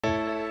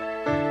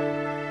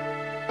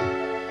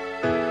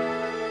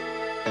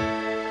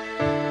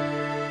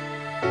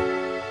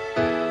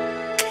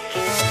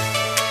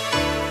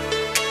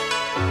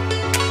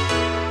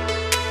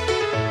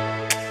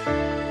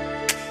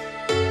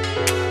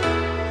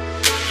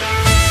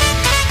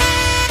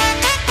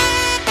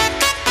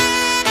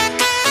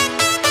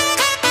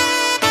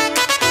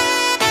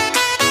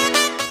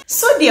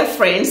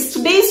friends,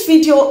 today's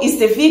video is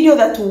the video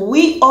that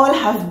we all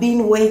have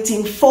been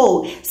waiting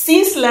for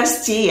since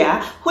last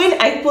year when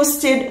I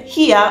posted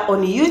here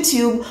on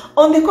YouTube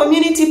on the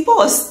community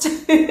post.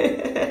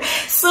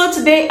 So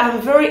today I'm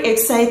very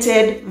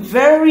excited,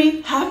 very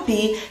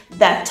happy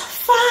that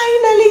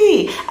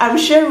finally I'm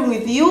sharing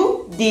with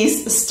you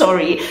this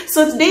story.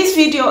 So today's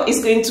video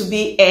is going to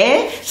be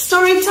a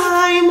story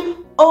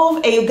time of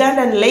a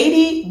Ugandan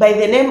lady by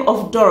the name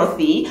of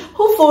Dorothy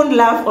who found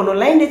love on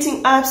online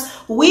dating apps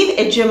with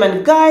a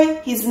German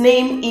guy. His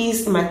name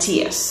is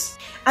Matthias.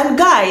 And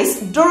guys,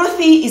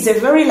 Dorothy is a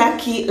very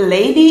lucky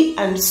lady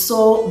and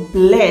so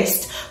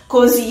blessed.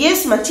 Because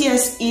yes,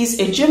 Matthias is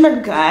a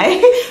German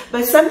guy,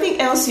 but something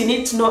else you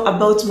need to know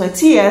about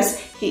Matthias,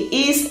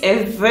 he is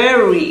a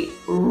very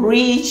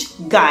rich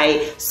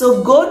guy.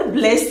 So God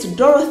blessed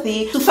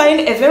Dorothy to find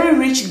a very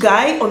rich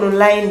guy on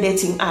online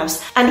dating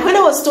apps. And when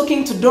I was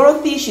talking to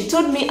Dorothy, she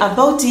told me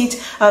about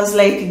it. I was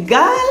like,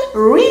 girl,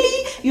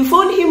 really? You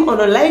found him on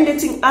online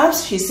dating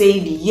apps? She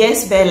said,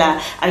 yes, Bella,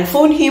 I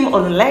found him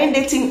on online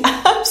dating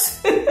apps.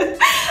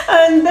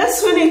 And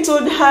that's when I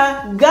told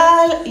her,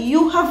 girl,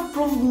 you have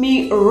proved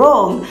me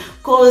wrong,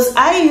 because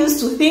I used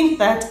to think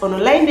that on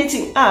online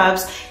dating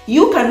apps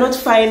you cannot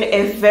find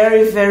a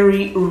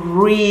very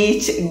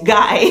rich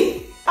guy.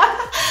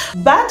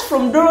 But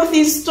from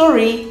Dorothy's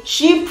story,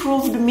 she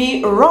proved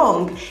me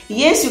wrong.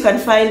 Yes, you can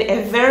find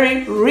a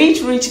very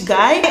rich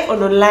guy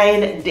on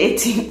online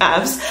dating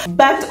apps.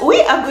 But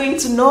we are going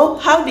to know,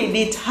 how did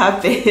it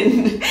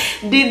happen?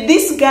 Did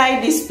this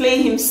guy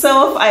display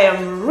himself, I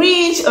am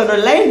rich, on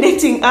online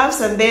dating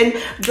apps, and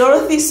then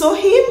Dorothy saw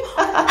him?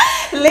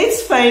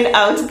 Let's find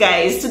out,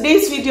 guys.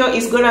 Today's video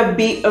is gonna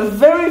be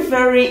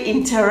very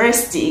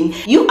interesting.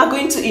 You are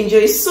going to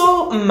enjoy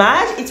so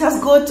much. It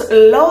has got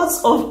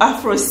lots of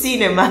Afro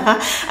cinema.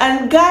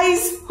 And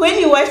guys, when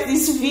you watch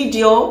this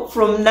video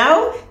from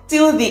now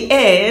till the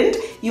end,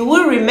 you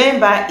will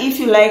remember, if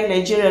you like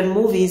Nigerian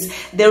movies,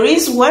 there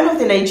is one of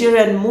the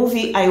Nigerian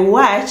movie I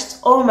watched.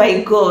 Oh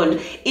my god,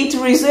 it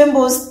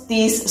resembles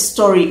this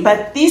story,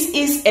 but this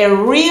is a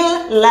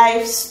real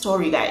life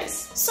story,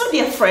 guys. So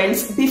dear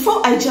friends,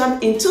 before I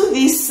jump into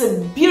this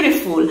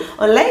beautiful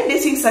online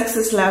dating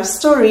success love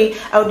story,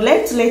 I would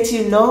like to let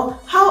you know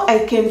how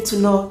I came to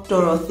know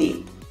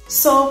Dorothy.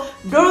 So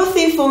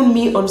Dorothy found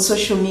me on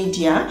social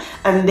media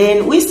and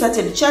then we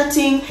started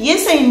chatting.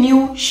 Yes, I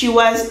knew she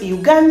was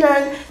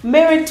Ugandan,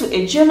 married to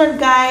a German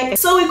guy.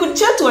 So we could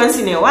chat once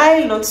in a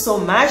while, not so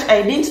much.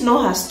 I didn't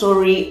know her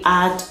story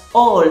at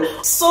all.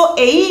 So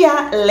a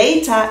year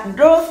later,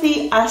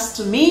 Dorothy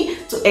asked me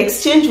to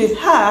exchange with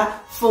her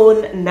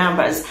phone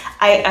numbers.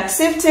 I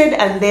accepted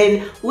and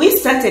then we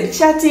started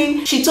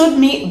chatting. She told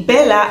me,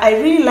 Bella,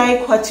 I really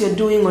like what you're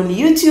doing on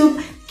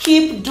YouTube.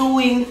 Keep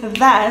doing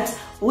that.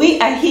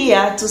 We are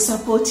here to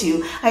support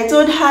you. I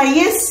told her,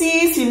 yes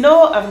sis,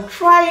 I'm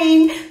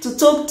trying to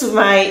talk to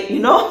my,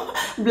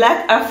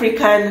 black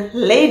African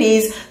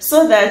ladies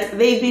so that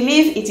they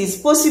believe it is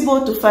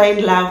possible to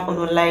find love on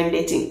online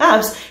dating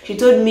apps. She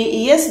told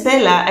me, yes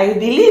Bella, I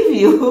believe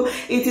you.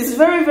 It is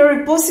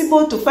very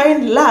possible to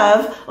find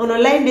love on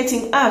online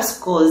dating apps,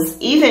 because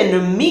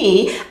even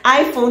me,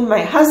 I found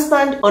my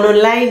husband on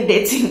online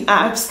dating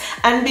apps.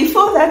 And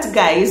before that,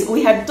 guys,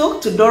 we had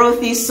talked to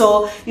Dorothy,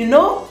 so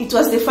it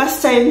was the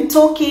first time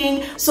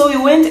talking, so we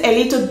went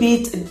a little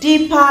bit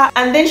deeper,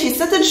 and then she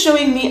started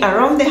showing me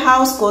around the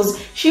house,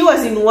 because she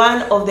was in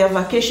one of their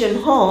vacation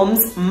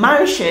homes,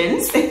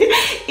 mansions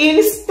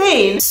in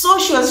Spain. So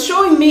she was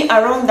showing me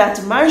around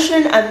that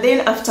mansion, and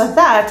then after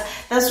that,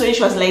 that's when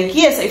she was like,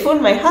 yes, I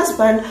found my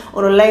husband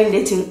on online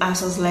dating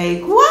apps. I was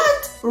like,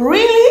 what?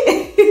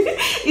 Really?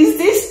 Is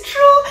this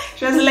true?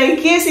 She was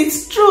like, yes,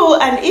 it's true,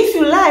 and if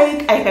you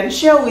like, I can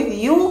share with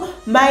you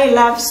my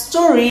love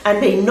story,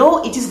 and I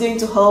know it is going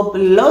to help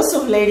lots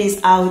of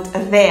ladies out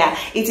there.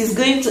 It is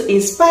going to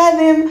inspire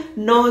them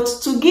not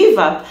to give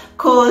up,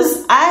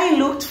 because I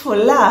looked for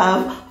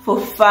love for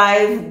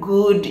 5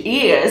 good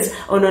years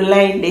on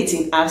online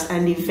dating apps,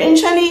 and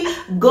eventually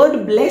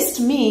God blessed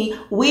me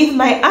with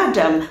my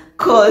Adam,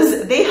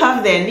 because they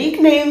have their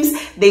nicknames.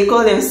 They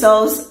call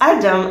themselves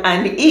Adam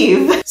and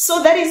Eve.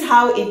 So that is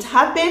how it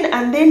happened,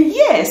 and then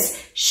yes,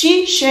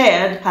 she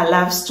shared her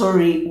love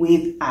story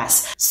with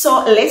us.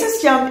 So let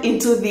us jump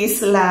into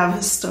this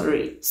love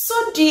story. So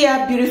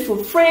dear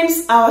beautiful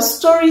friends, our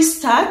story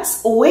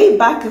starts way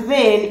back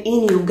then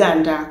in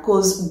Uganda,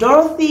 because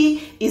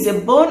Dorothy is a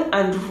born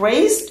and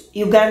raised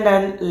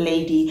Ugandan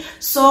lady.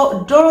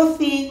 So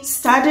Dorothy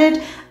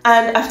studied,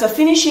 and after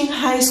finishing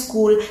high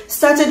school,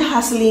 started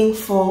hustling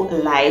for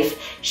life.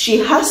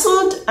 She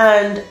hustled,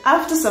 and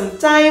after some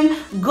time,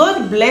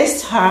 God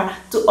blessed her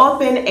to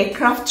open a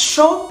craft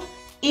shop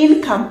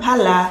in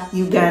Kampala,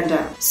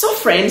 Uganda. So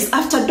friends,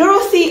 after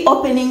Dorothy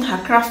opening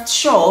her craft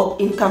shop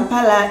in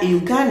Kampala,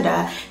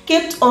 Uganda,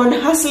 kept on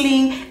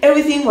hustling,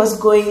 everything was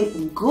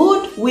going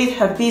good with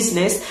her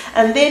business,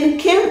 and then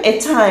came a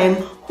time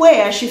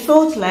where she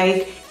felt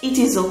like it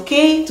is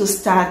okay to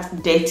start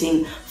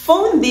dating.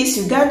 found this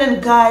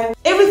Ugandan guy.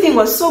 Everything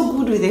was so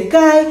good with the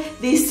guy.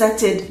 They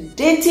started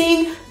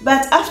dating,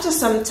 but after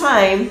some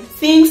time,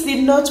 things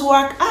did not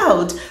work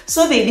out.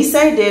 So they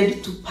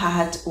decided to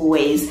part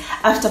ways.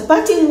 After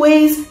parting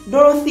ways,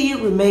 Dorothy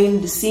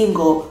remained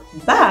single.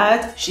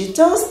 But she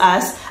tells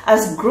us,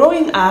 as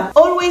growing up,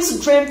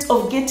 always dreamt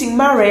of getting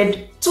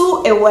married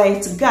to a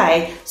white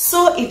guy.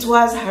 So it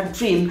was her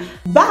dream.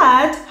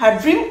 But her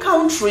dream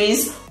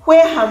countries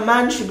where her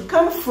man should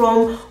come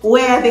from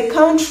were the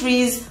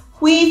countries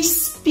which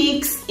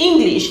speaks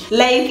English,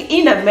 like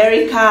in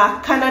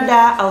America,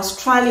 Canada,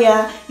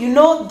 Australia, you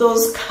know,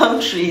 those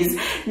countries.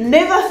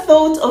 Never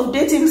thought of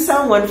dating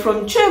someone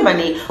from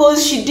Germany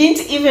because she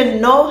didn't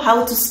even know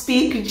how to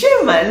speak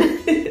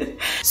German.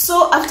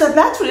 So after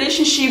that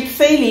relationship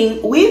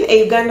failing with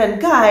a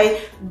Ugandan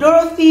guy,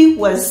 Dorothy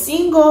was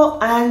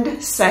single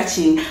and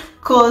searching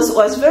because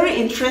was very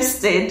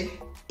interested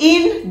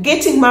in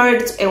getting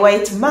married to a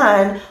white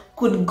man,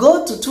 could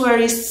go to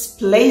tourist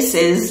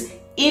places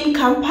in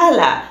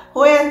Kampala,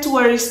 where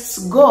tourists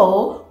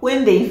go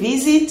when they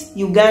visit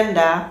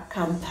Uganda,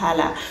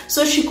 Kampala.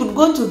 So she could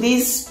go to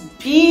these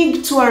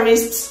big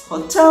tourist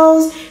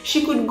hotels.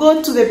 She could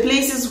go to the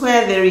places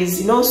where there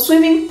is, you know,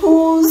 swimming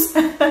pools,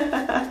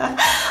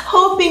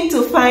 hoping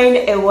to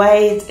find a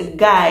white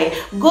guy.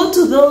 Go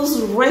to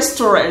those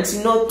restaurants,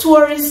 you know,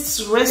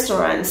 tourist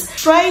restaurants.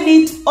 Tried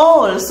it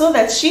all so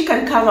that she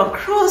can come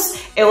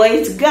across a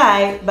white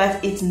guy,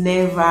 but it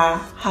never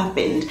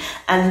happened.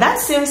 And that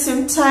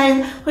same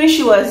time, when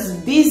she was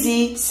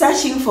busy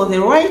searching for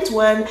the right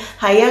one,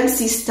 her young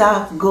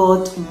sister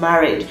got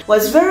married.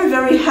 Was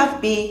very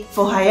happy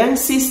for her young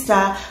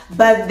sister,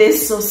 but the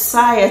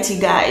society,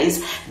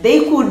 guys,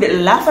 they could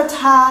laugh at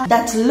her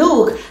that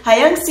look, her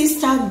young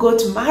sister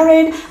got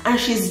married and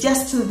she's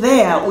just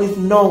there with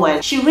no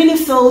one. She really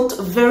felt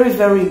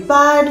very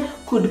bad,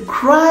 could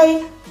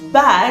cry,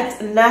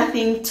 but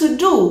nothing to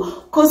do.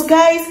 Because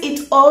guys,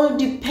 it all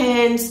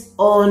depends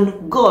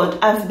on God.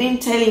 I've been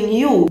telling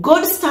you,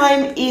 God's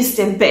time is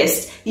the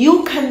best.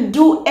 You can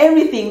do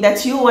everything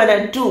that you want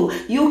to do.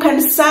 You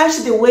can search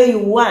the way you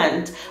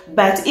want.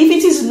 But if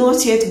it is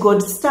not yet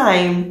God's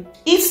time,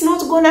 it's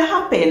not gonna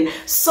happen.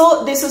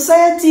 So the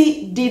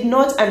society did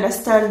not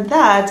understand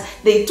that.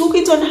 They took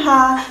it on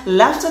her,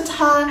 laughed at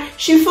her.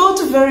 She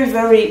felt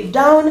very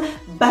down,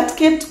 but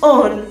kept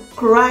on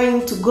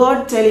crying to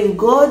God, telling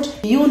God,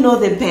 you know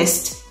the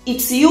best.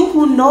 It's you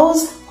who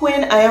knows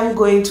when I am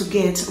going to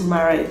get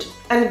married.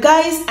 And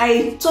guys,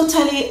 I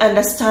totally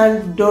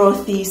understand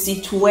Dorothy's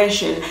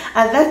situation.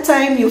 At that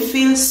time, you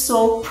feel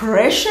so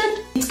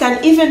pressured. It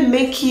can even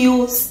make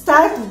you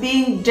start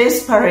being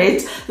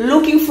desperate,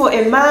 looking for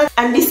a man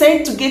and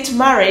decide to get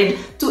married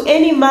to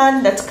any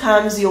man that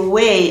comes your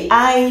way.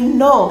 I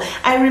know.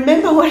 I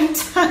remember one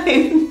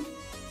time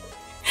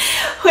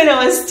when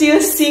I was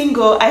still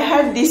single, I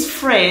had this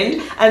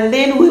friend and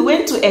then we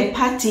went to a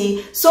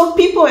party. So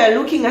people were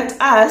looking at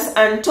us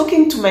and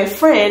talking to my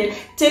friend,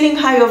 telling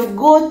her, you've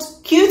got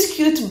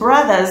cute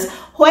brothers.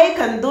 Why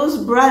can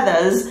those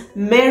brothers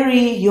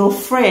marry your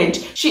friend?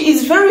 She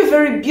is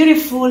very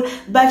beautiful,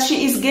 but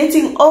she is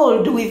getting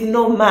old with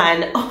no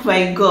man. Oh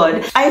my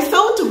God. I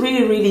felt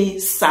really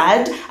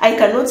sad. I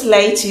cannot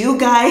lie to you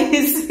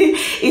guys.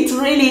 It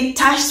really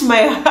touched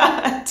my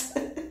heart.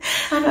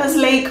 And I was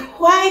like,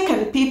 why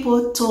can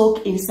people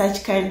talk in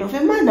such kind of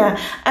a manner?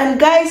 And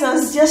guys, I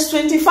was just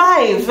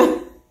 25.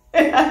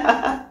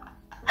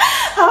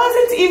 I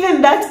wasn't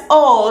even that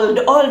old.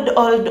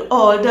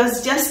 I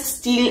was just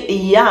still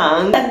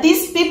young. And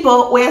these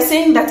people were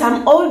saying that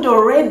I'm old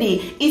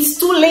already. It's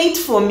too late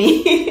for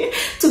me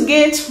to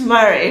get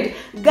married.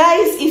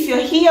 Guys, if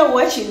you're here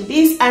watching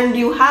this and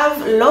you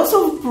have lots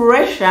of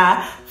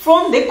pressure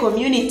from the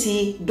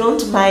community,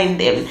 don't mind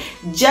them.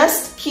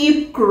 Just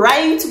keep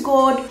crying to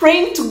God,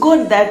 praying to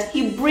God that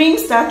He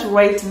brings that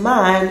right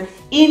man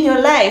in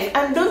your life.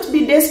 And don't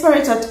be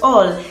desperate at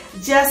all.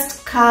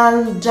 Just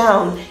calm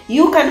down.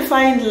 You can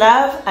find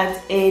love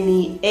at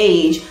any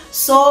age.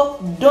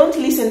 So don't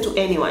listen to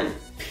anyone.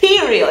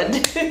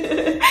 Period.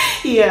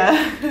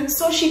 Yeah.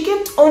 So she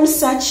kept on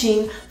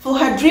searching for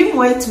her dream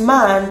white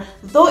man,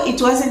 though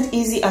it wasn't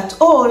easy at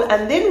all.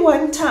 And then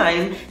one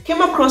time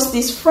came across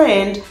this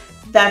friend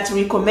that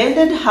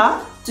recommended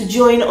her to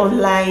join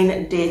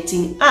online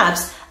dating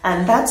apps,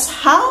 and that's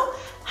how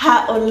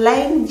her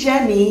online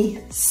journey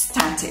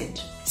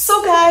started.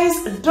 So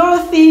guys,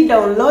 Dorothy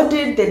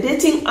downloaded the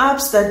dating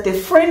apps that the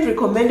friend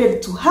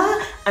recommended to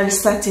her and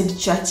started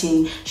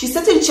chatting. She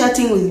started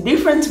chatting with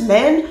different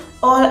men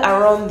all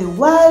around the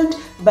world,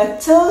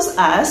 but tells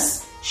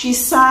us she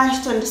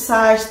searched and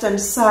searched,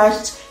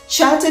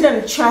 chatted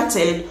and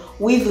chatted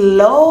with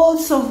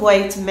lots of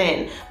white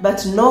men,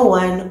 but no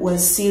one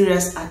was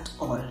serious at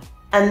all.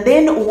 And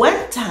then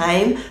one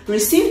time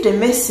received a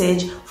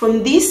message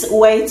from this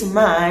white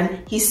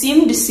man. He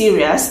seemed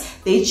serious.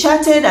 They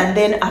chatted, and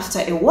then after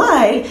a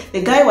while,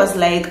 the guy was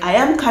like, I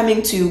am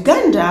coming to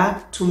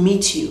Uganda to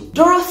meet you.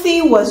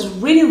 Dorothy was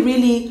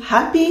really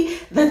happy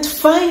that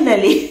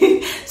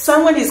finally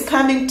someone is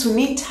coming to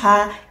meet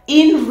her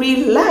in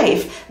real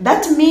life.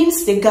 That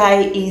means the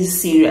guy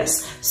is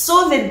serious.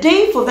 So the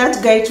day for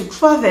that guy to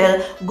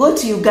travel, go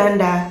to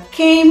Uganda,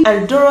 came,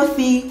 and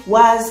Dorothy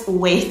was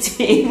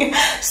waiting.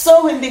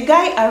 So when the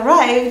guy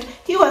arrived,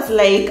 he was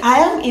like, I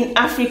am in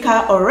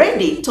Africa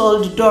already,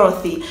 told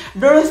Dorothy.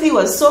 Dorothy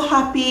was so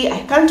happy,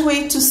 I can't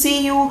wait to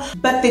see you.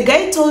 But the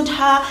guy told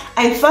her,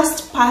 I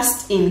first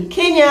passed in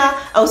Kenya,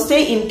 I'll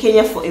stay in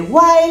Kenya for a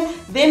while,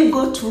 then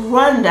go to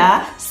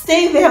Rwanda,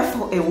 stay there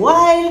for a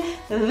while,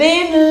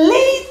 then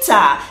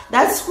later,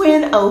 that's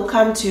when I'll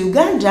come to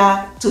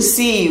Uganda to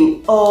see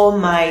you. Oh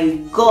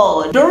my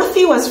God.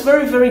 Dorothy was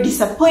very, very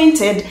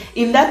disappointed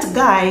in that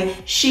guy.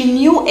 She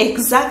knew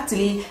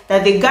exactly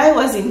that the guy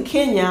was in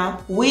Kenya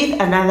with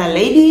another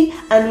lady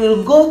and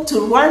will go to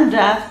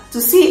Rwanda to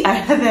see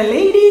another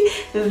lady,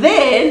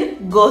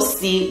 then go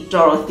see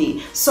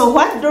Dorothy. So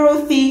what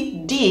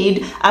Dorothy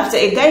did after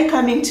a guy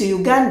coming to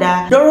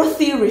Uganda,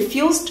 Dorothy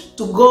refused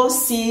to go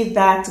see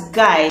that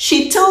guy.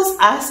 She tells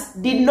us,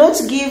 did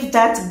not give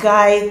that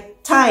guy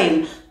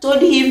time,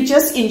 told him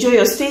just enjoy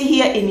your stay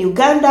here in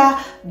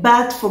Uganda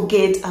but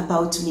forget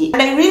about me.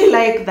 And I really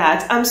like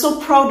that. I'm so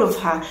proud of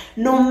her.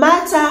 No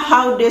matter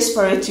how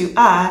desperate you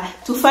are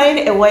to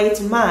find a white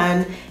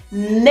man,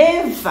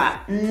 never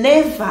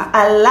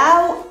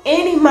allow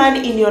any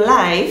man in your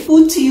life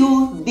put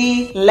you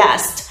the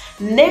last.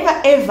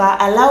 Never ever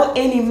allow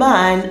any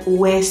man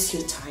waste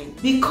your time,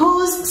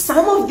 because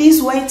some of these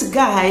white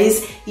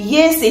guys,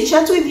 yes, they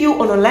chat with you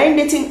on online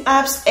dating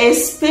apps,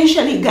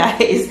 especially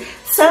guys,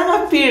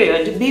 summer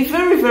period. Be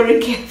very, very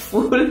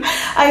careful.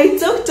 I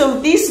talked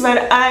of this,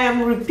 but I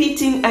am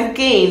repeating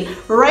again.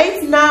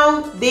 Right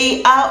now,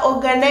 they are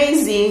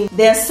organizing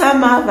their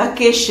summer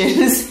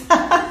vacations.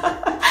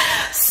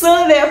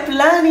 So they're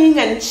planning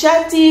and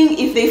chatting.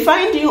 If they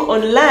find you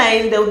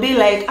online, they'll be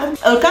like,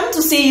 I'll come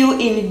to see you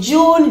in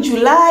June,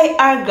 July,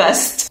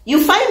 August.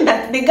 You find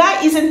that the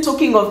guy isn't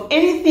talking of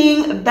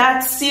anything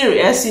that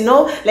serious, you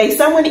know, like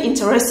someone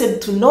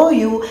interested to know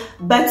you,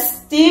 but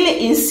still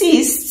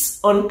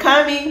insists on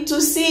coming to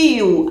see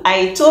you.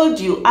 I told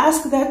you,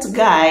 ask that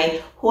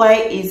guy, why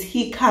is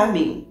he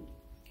coming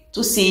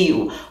to see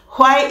you?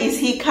 Why is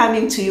he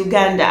coming to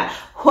Uganda?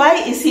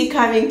 Why is he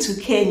coming to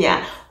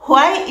Kenya?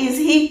 Why is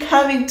he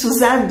coming to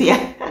Zambia?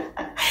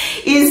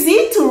 Is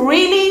it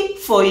really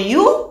for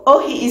you,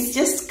 or he is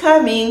just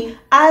coming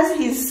as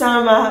his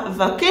summer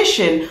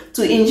vacation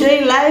to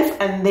enjoy life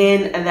and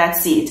then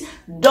that's it?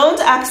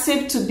 Don't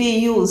accept to be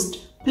used.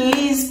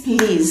 Please,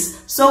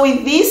 please. So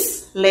with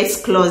this,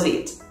 let's close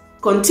it.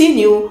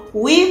 Continue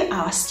with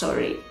our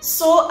story.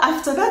 So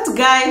after that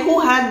guy who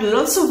had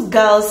lots of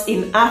girls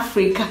in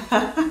Africa,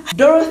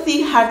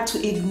 Dorothy had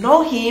to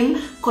ignore him,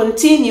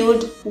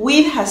 continued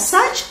with her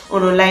search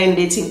on online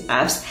dating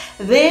apps,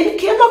 then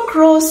came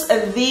across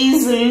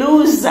these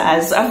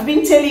losers. I've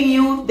been telling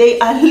you, they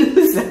are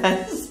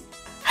losers.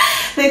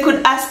 They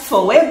could ask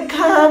for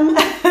webcam,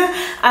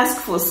 ask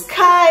for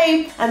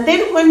Skype, and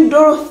then when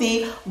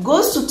Dorothy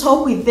goes to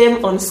talk with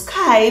them on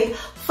Skype,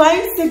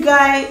 finds the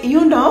guy,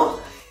 you know,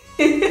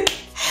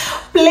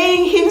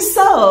 playing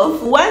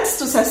himself, wants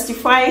to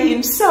satisfy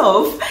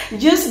himself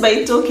just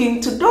by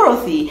talking to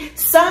Dorothy.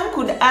 Some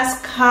could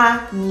ask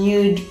her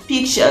nude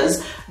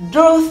pictures.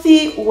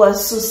 Dorothy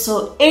was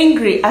so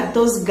angry at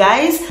those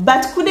guys,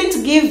 but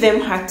couldn't give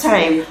them her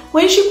time.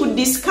 When she could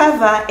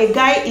discover a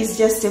guy is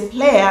just a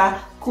player,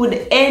 could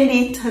end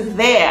it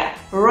there,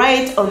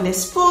 right on the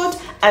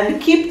spot, and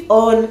keep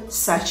on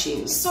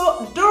searching.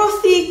 So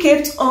Dorothy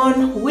kept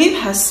on with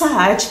her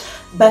search,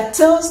 but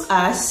tells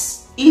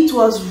us it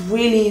was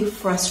really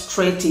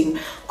frustrating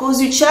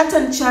because you chat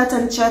and chat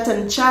and chat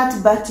and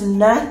chat, but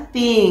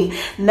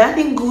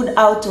nothing good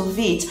out of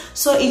it.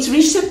 So it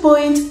reached a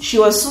point she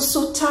was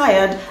so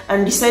tired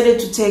and decided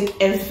to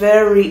take a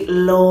very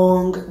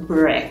long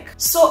break.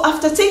 So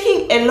after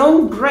taking a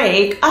long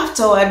break,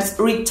 afterwards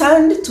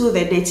returned to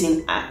the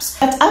dating apps.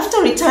 But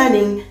after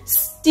returning,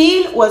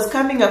 still was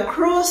coming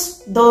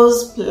across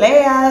those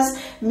players.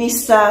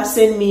 Mr.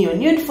 Send me your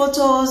nude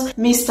photos.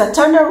 Mr.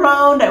 Turn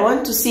around, I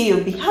want to see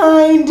you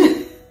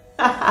behind.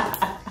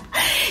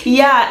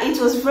 Yeah,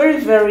 it was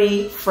very,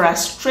 very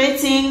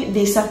frustrating,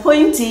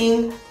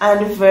 disappointing,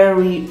 and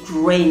very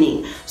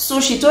draining.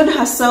 So she told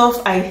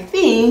herself, I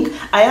think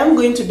I am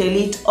going to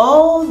delete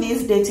all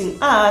these dating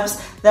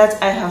apps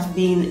that I have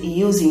been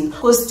using.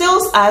 Because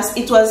tells us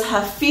it was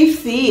her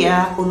 5th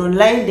year on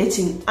online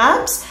dating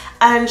apps,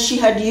 and she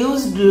had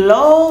used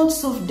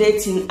lots of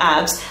dating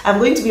apps. I'm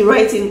going to be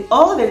writing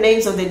all the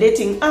names of the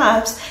dating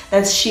apps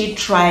that she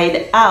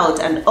tried out,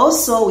 and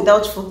also,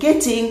 without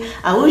forgetting,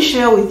 I will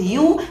share with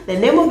you the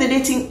name of the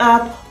dating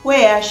app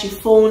where she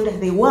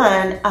found the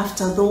one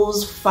after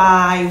those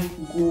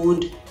 5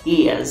 good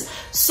years.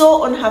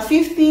 So on her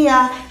 5th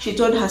year, she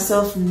told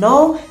herself,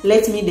 no,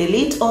 let me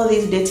delete all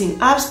these dating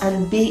apps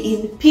and be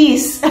in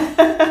peace.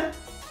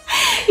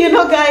 You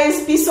know,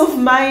 guys, peace of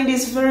mind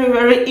is very,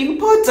 very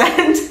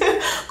important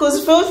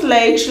because felt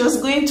like she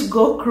was going to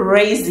go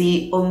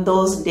crazy on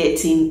those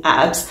dating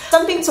apps.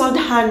 Something told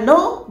her,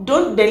 no,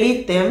 don't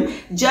delete them,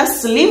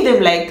 just leave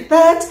them like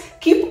that.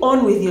 keep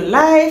on with your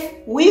life,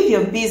 with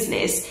your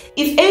business.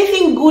 If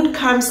anything good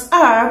comes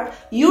up,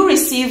 you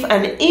receive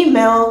an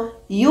email,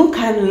 you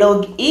can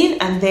log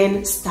in and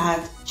then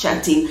start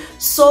chatting.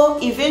 So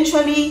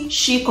eventually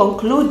she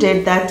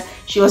concluded that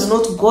she was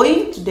not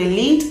going to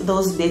delete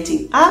those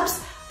dating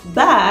apps,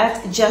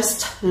 but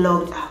just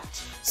logged out.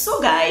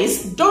 So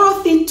guys,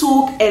 Dorothy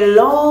took a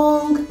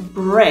long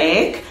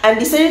break and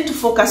decided to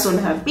focus on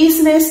her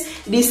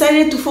business,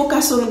 decided to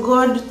focus on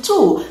God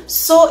too.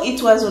 So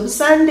it was on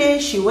Sunday,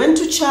 she went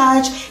to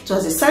church, it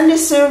was a Sunday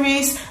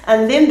service,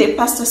 and then the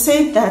pastor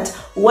said that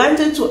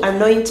wanted to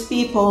anoint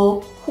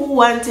people who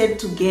wanted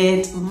to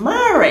get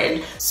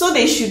married. So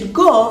they should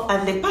go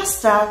and the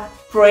pastor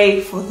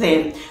prayed for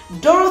them.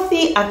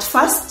 Dorothy at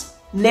first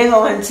never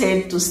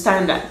wanted to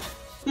stand up.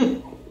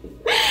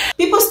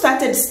 People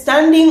started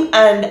standing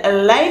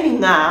and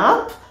lining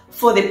up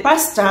for the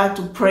pastor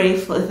to pray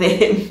for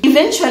them.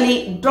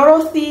 Eventually,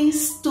 Dorothy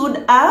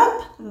stood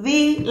up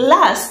the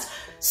last.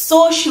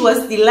 So she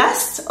was the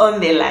last on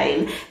the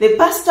line. The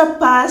pastor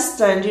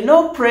passed and,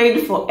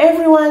 prayed for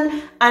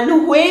everyone.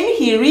 And when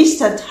he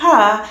reached at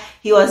her,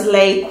 he was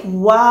like,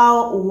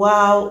 wow,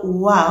 wow,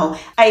 wow.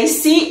 I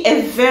see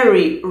a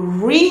very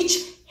rich,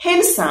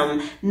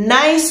 handsome,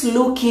 nice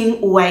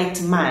looking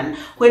white man.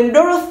 When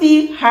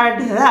Dorothy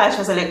heard that, she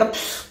was like,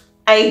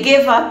 I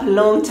gave up a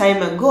long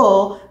time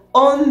ago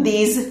on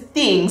these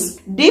things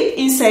deep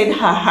inside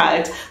her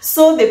heart.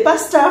 So the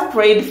pastor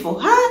prayed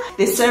for her,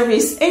 the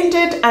service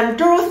ended, and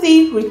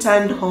Dorothy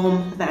returned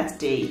home that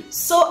day.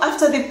 So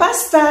after the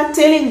pastor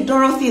telling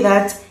Dorothy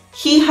that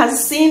he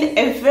has seen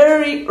a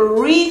very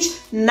rich,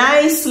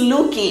 nice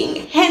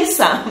looking,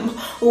 handsome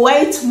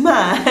white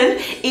man,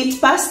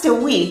 it passed a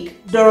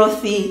week,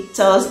 Dorothy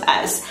tells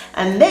us,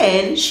 and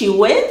then she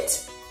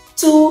went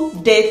to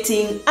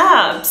dating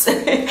apps,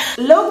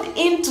 logged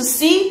in to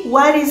see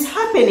what is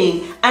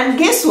happening, and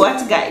guess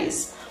what,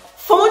 guys?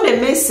 Found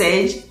a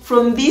message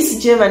from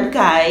this German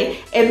guy.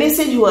 A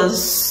message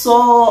was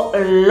so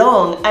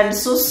long and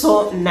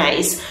so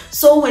nice.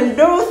 So when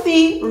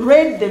Dorothy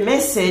read the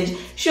message,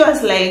 she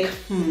was like,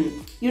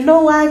 you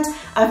know what?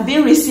 I've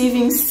been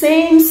receiving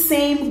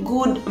same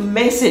good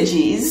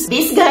messages.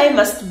 This guy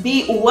must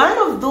be one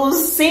of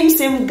those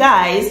same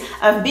guys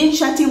I've been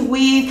chatting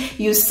with.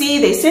 You see,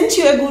 they sent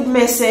you a good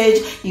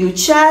message, you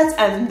chat,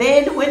 and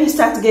then when you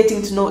start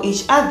getting to know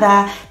each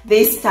other,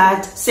 they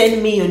start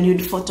sending me your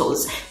nude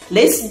photos.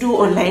 Let's do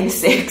online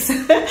sex.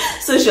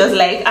 So she was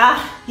like,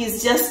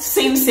 he's just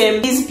same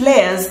these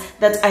players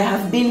that I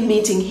have been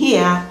meeting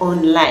here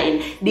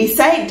online.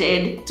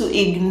 Decided to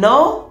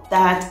ignore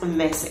that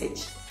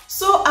message.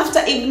 So after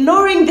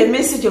ignoring the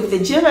message of the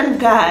German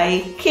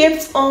guy,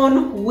 kept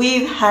on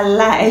with her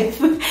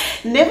life,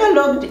 never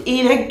logged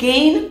in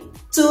again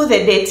to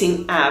the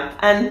dating app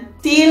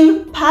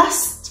until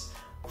past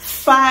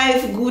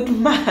 5 good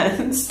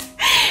months.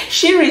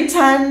 She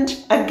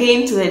returned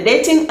again to the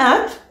dating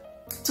app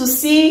to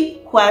see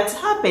what's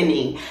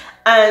happening,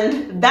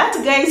 and that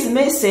guy's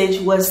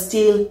message was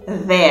still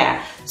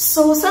there.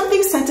 So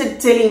something started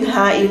telling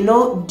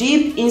her,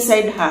 deep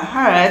inside her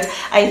heart,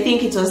 I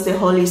think it was the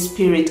Holy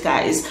Spirit,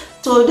 guys,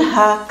 told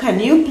her, can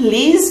you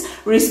please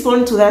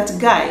respond to that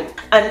guy?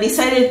 And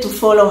decided to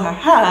follow her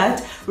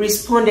heart,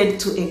 responded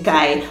to a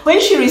guy.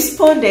 When she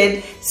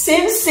responded,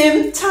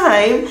 same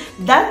time,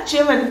 that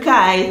German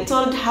guy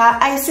told her,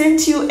 I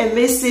sent you a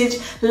message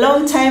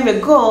long time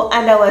ago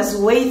and I was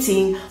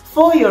waiting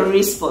for your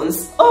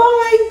response. Oh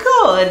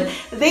my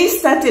God! They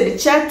started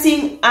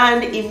chatting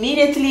and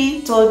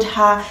immediately told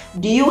her,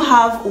 do you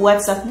have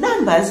WhatsApp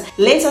numbers?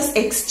 Let us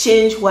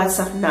exchange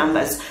WhatsApp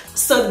numbers.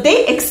 So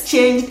they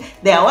exchanged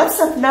their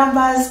WhatsApp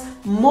numbers,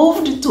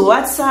 moved to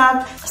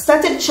WhatsApp,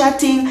 started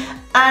chatting,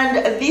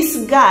 and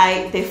this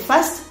guy, the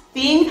first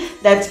thing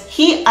that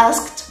he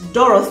asked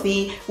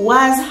Dorothy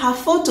was her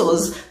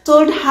photos.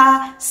 Told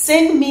her,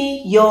 send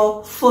me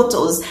your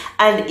photos,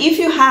 and if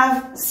you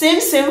have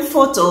same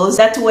photos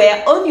that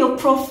were on your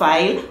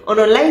profile on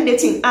online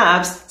dating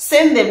apps,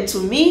 send them to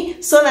me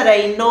so that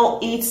I know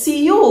it's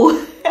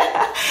you.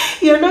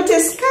 You're not a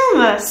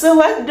scammer. So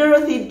what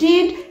Dorothy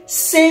did,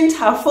 sent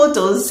her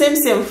photos,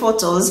 same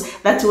photos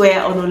that were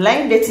on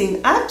online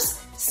dating apps,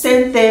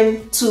 sent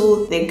them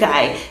to the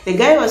guy. The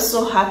guy was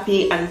so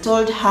happy and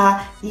told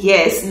her,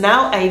 yes,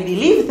 now I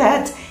believe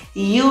that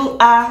you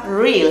are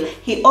real.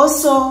 He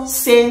also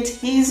sent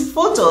his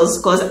photos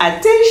because,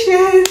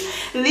 attention,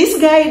 this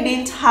guy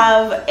didn't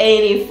have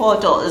any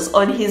photos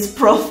on his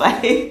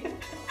profile.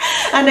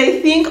 And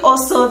I think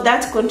also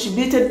that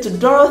contributed to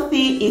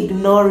Dorothy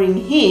ignoring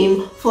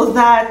him for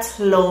that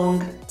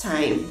long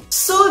time.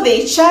 So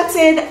they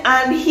chatted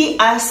and he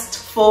asked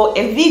for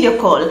a video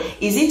call.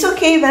 Is it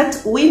okay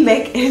that we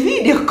make a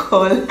video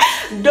call?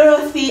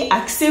 Dorothy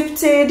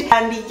accepted,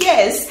 and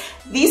yes,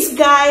 this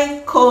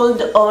guy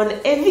called on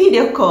a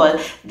video call.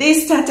 They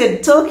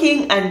started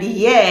talking, and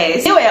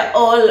yes, they were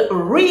all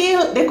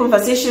real. The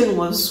conversation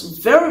was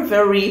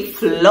very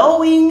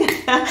flowing,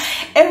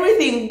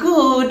 everything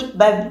good.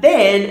 But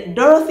then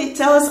Dorothy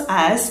tells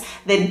us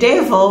the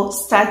devil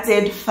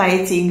started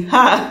fighting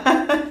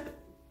her.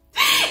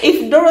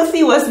 If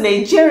Dorothy was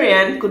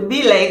Nigerian, could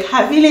be like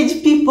her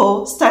village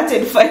people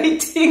started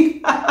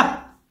fighting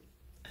her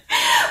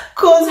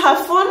because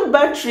her phone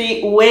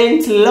battery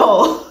went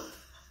low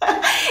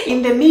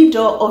in the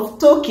middle of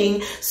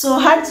talking. So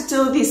I had to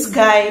tell this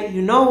guy,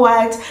 you know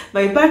what,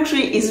 my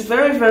battery is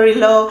very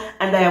low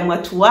and I am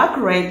at work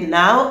right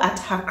now at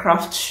her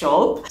craft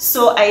shop,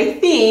 so I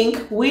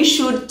think we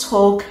should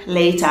talk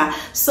later.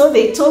 So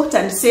they talked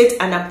and set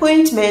an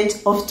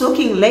appointment of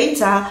talking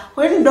later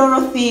when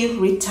Dorothy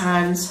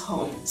returns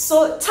home.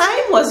 So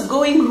time was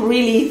going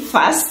really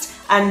fast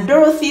and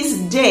Dorothy's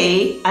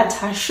day at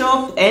her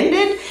shop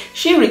ended.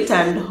 She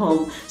returned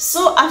home.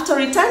 So after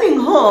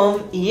returning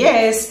home,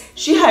 yes,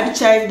 she had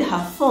charged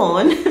her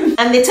phone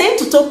and the time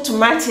to talk to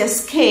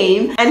Matthias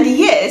came, and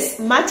yes,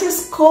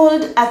 Matthias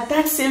called at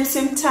that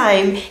same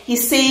time. He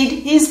said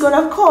he's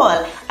gonna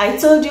call. I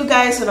told you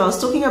guys when I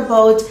was talking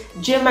about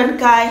German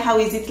guy, how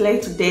is it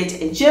like to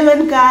date a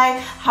German guy?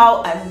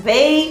 How are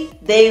they?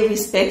 They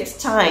respect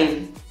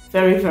time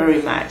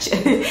very much.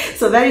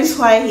 So that is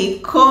why he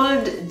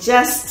called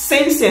just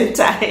same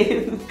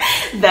time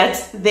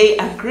that they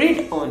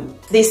agreed on.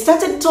 They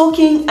started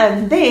talking,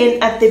 and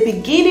then at the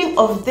beginning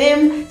of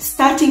them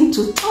starting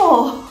to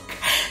talk,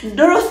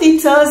 Dorothy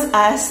tells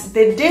us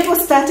the devil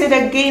started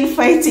again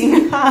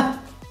fighting her.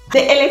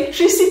 The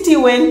electricity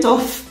went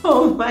off.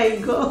 Oh my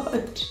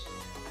god.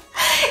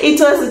 It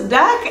was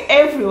dark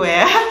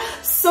everywhere.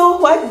 So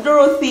what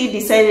Dorothy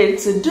decided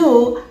to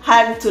do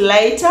had to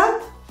light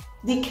up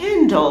the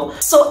candle.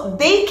 So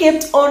they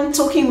kept on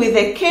talking with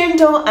the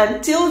candle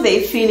until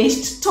they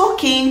finished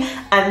talking,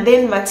 and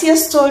then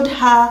Matthias told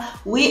her,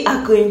 we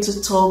are going to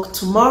talk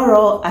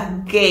tomorrow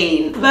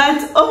again.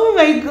 But oh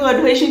my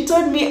god, when she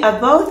told me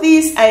about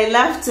this, I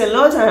laughed a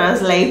lot and I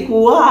was like,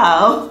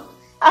 wow.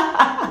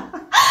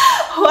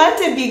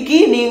 What a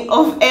beginning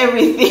of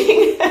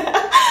everything.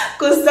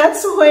 Because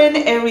that's when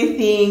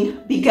everything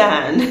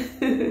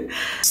began.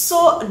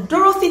 So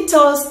Dorothy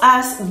tells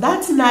us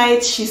that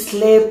night she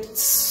slept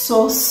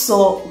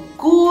so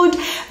good,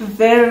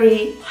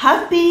 very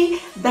happy,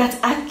 that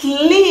at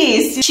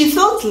least she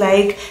felt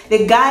like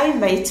the guy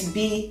might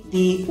be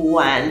the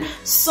one.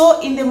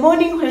 So in the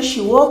morning when she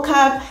woke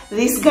up,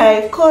 this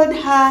guy called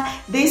her,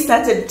 they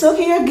started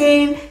talking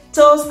again.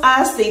 Tells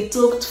us they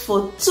talked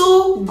for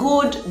 2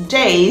 good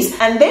days,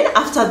 and then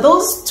after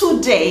those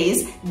 2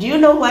 days, do you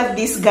know what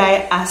this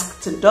guy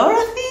asked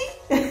Dorothy?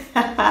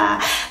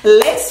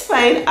 Let's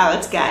find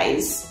out,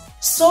 guys.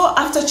 So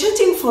after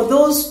chatting for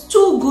those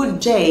 2 good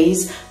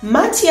days,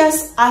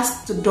 Matthias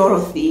asked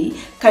Dorothy,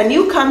 can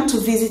you come to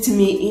visit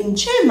me in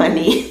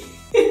Germany?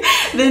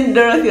 Then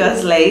Dorothy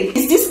was like,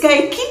 is this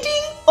guy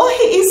kidding? Or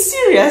he is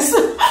serious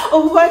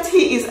of what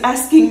he is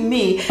asking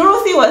me?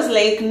 Dorothy was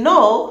like,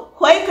 no,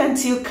 why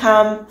can't you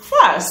come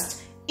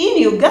first in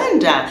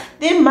Uganda?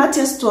 Then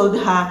Matthias told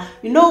her,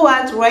 you know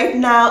what, right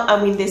now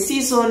I'm in the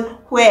season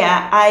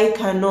where I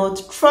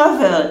cannot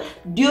travel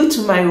due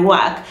to my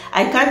work.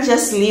 I can't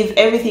just leave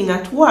everything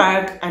at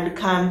work and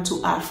come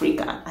to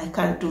Africa. I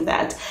can't do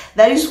that.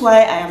 That is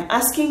why I am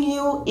asking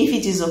you, if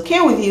it is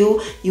okay with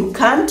you, you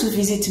come to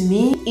visit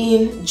me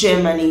in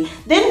Germany.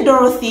 Then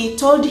Dorothy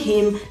told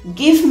him,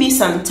 give me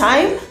some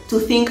time to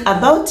think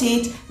about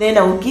it, then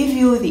I'll give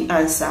you the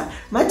answer.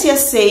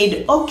 Matthias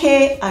said,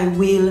 okay, I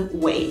will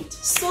wait.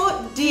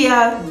 So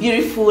dear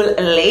beautiful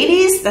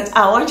ladies that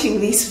are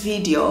watching this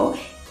video,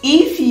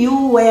 if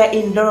you were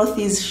in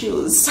Dorothy's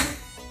shoes,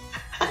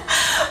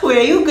 were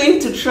you going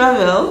to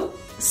travel,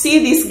 see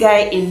this guy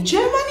in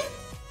Germany?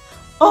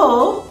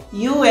 Or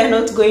you were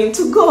not going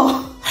to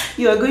go?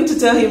 You are going to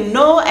tell him,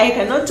 no, I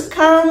cannot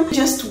come,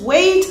 just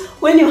wait,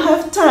 when you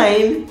have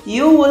time,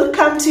 you will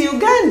come to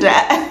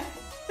Uganda.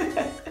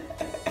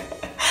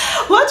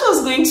 What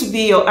was going to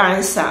be your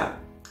answer?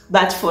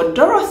 But for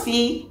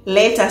Dorothy,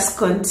 let us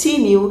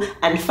continue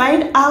and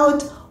find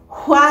out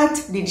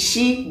what did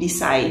she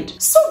decide.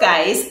 So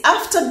guys,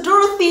 after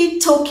Dorothy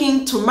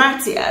talking to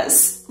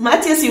Matthias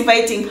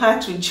inviting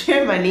her to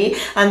Germany,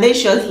 and then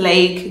she was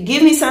like,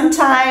 give me some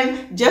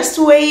time, just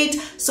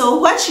wait. So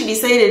what she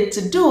decided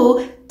to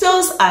do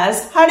tells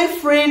us, had a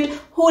friend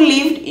who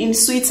lived in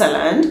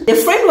Switzerland. The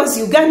friend was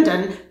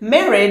Ugandan,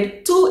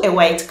 married to a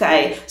white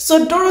guy.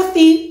 So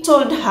Dorothy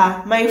told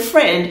her, my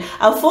friend,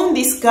 I found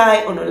this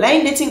guy on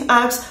online dating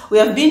apps. We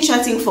have been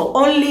chatting for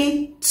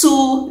only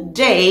 2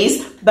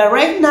 days, but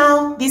right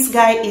now this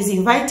guy is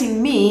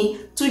inviting me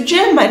to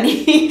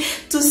Germany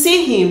to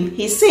see him.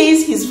 He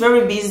says he's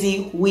very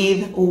busy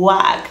with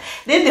work.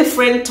 Then the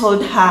friend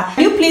told her,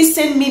 can you please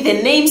send me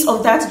the names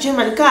of that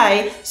German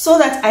guy so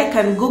that I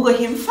can Google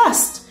him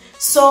first?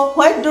 So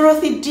what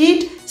Dorothy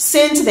did,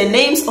 sent the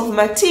names of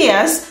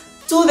Matthias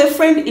to the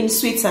friend in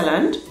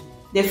Switzerland.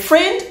 The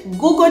friend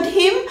Googled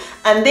him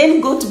and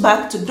then got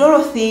back to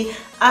Dorothy,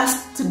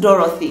 asked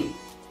Dorothy,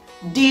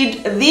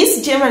 did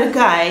this German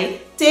guy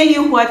tell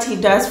you what he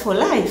does for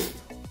life?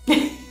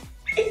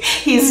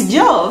 His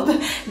job?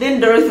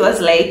 Then Dorothy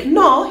was like,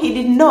 no, he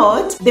did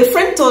not. The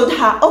friend told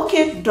her,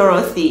 okay,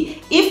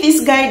 Dorothy, if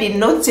this guy did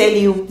not tell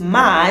you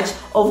much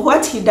of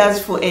what he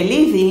does for a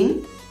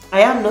living,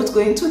 I am not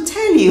going to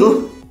tell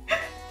you.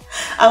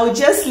 I will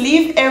just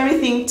leave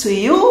everything to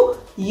you.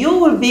 You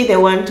will be the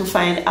one to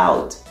find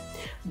out.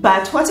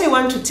 But what I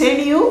want to tell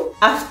you,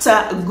 after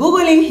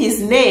Googling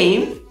his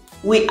name,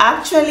 we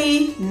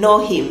actually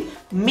know him,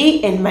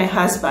 me and my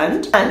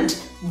husband. And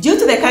due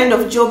to the kind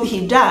of job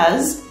he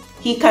does,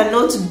 he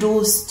cannot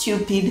do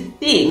stupid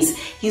things.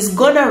 He's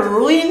gonna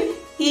ruin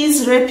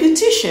his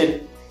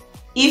reputation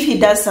if he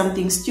does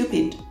something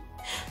stupid.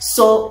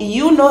 So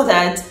you know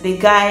that the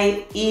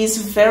guy is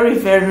very,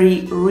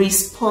 very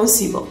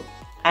responsible.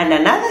 And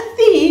another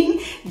thing,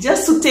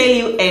 just to tell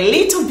you a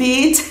little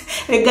bit,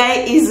 the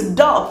guy is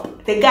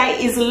dope. The guy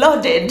is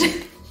loaded.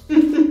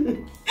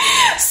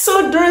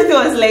 So Dorothy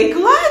was like,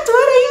 what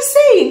are you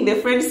saying? The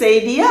friend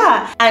said,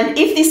 yeah. And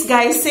if this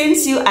guy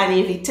sends you an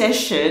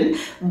invitation,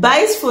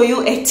 buys for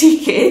you a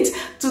ticket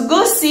to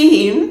go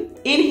see him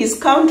in his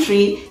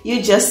country,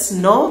 you just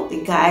know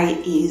the guy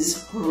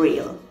is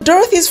real.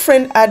 Dorothy's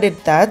friend added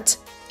that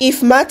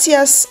if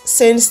Matthias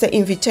sends the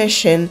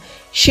invitation,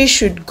 she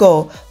should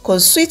go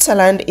because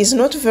Switzerland is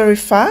not very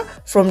far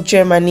from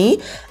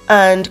Germany,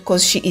 and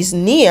because she is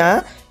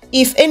near,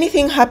 if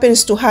anything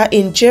happens to her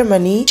in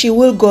Germany, she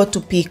will go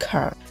to pick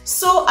her.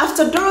 So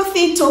after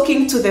Dorothy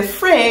talking to the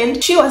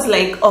friend, she was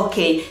like,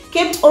 okay,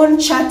 kept on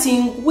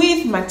chatting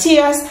with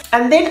Matthias.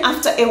 And then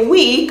after a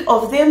week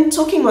of them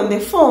talking on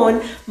the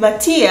phone,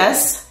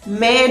 Matthias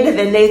made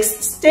the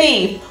next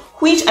step,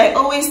 which I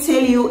always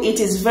tell you, it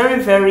is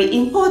very, very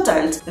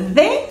important.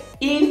 The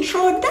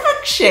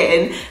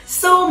introduction.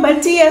 So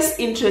Matthias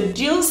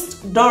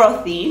introduced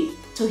Dorothy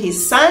to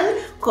his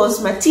son,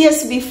 because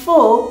Matthias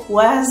before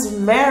was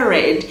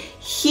married.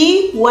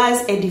 He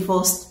was a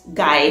divorced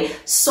guy.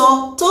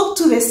 So talk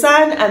to the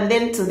son and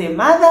then to the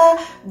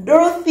mother.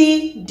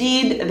 Dorothy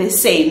did the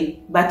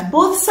same, but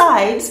both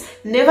sides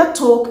never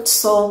talked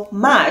so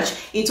much.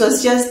 It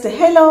was just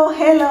hello,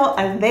 hello,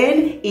 and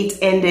then it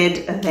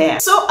ended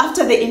there. So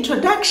after the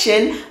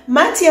introduction,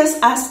 Matthias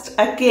asked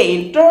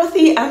again,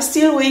 Dorothy, I'm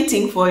still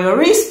waiting for your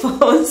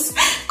response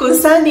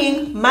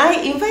concerning my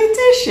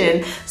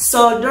invitation.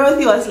 So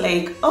Dorothy was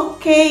like,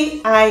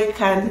 okay, I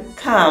can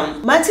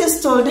come.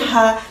 Matthias told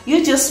her,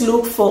 you just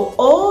look for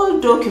all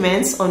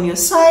documents on your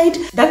side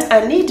that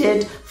are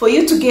needed for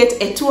you to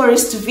get a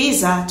tourist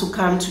visa to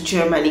come to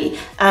Germany.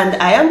 And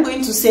I am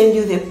going to send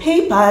you the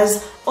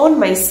papers on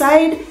my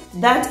side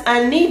that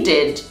are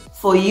needed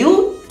for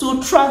you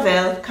to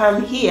travel,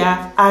 come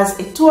here as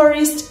a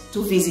tourist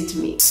to visit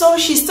me. So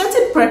she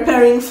started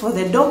preparing for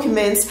the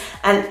documents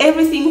and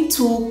everything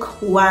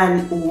took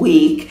 1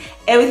 week.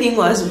 Everything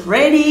was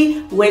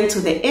ready, went to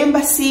the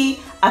embassy,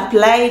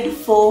 applied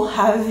for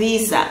her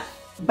visa.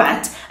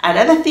 But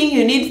another thing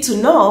you need to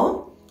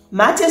know,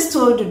 Matthias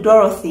told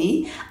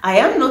Dorothy, I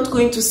am not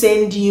going to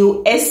send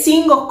you a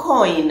single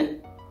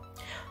coin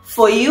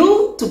for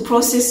you to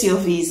process your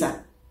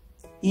visa.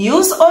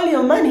 Use all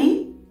your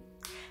money,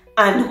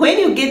 and when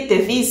you get the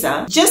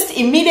visa, just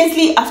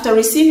immediately after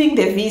receiving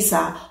the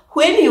visa,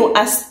 when you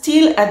are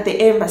still at the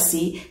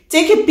embassy,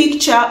 take a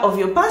picture of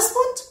your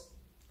passport,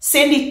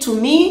 send it to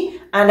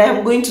me, and I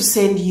am going to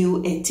send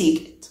you a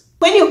ticket.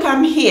 When you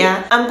come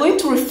here, I'm going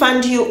to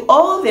refund you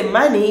all the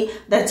money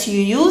that you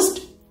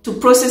used to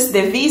process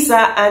the visa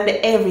and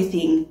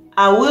everything.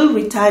 I will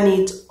return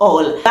it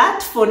all.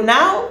 But for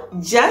now,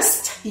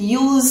 just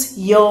use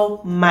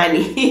your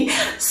money.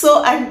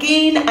 So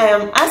again, I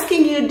am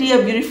asking you,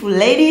 dear beautiful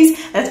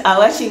ladies that are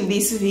watching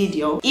this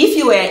video, if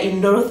you were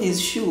in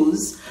Dorothy's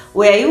shoes,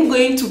 were you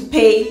going to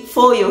pay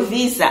for your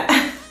visa?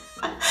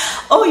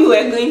 Or you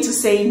were going to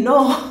say,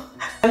 no,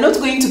 I'm not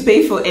going to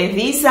pay for a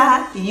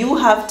visa, you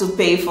have to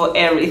pay for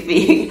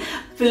everything.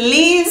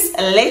 Please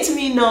let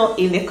me know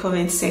in the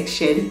comment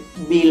section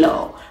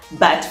below.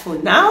 But for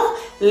now,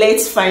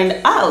 let's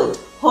find out,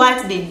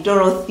 what did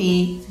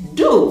Dorothy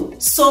do?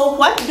 So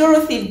what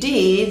Dorothy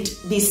did,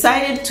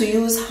 decided to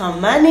use her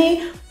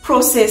money,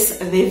 process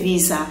the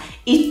visa.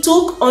 It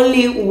took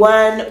only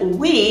 1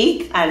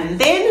 week, and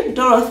then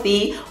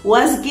Dorothy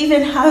was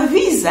given her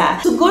visa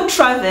to go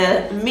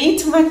travel,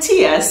 meet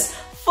Matthias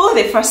for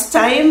the first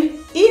time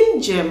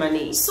in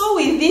Germany. So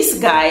with this,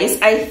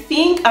 guys, I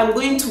think I'm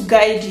going to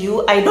guide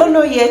you. I don't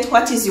know yet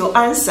what is your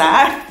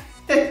answer.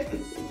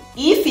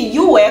 If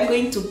you were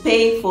going to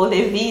pay for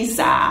the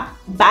visa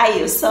by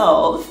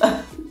yourself.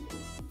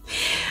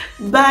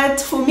 But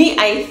for me,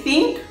 I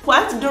think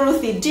what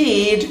Dorothy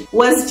did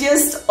was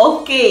just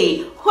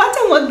okay. What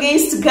I'm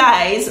against,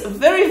 guys,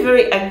 very,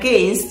 very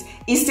against,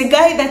 is the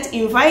guy that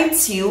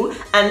invites you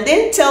and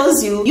then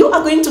tells you, you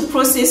are going to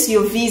process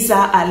your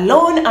visa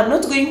alone. I'm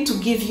not going to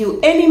give you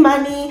any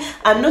money.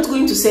 I'm not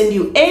going to send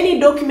you any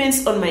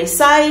documents on my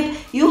side.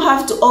 You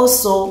have to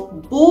also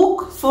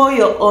book for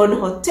your own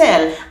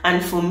hotel.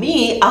 And for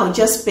me, I'll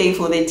just pay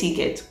for the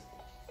ticket.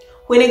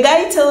 When a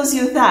guy tells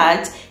you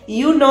that,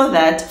 you know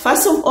that,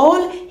 first of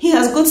all, he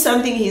has got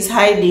something he's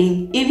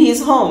hiding in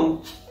his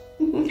home,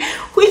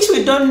 which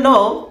we don't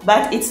know,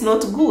 but it's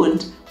not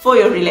good for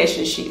your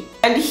relationship.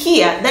 And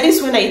here, that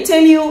is when I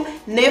tell you,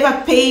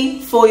 never pay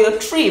for your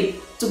trip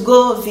to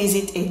go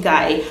visit a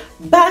guy.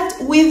 But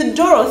with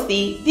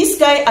Dorothy, this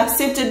guy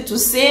accepted to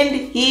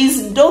send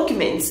his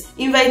documents,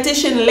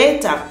 invitation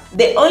letter.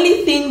 The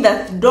only thing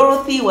that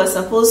Dorothy was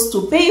supposed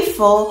to pay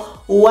for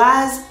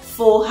was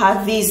for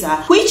her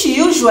visa, which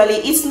usually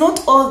it's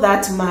not all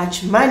that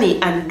much money,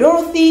 and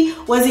Dorothy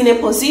was in a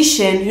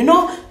position, you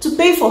know, to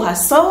pay for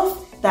herself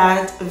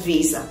that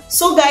visa.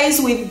 So guys,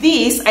 with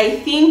this, I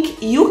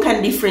think you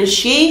can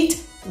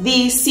differentiate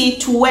the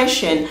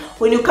situation.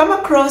 When you come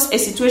across a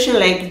situation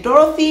like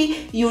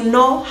Dorothy, you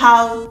know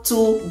how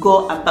to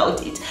go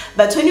about it.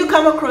 But when you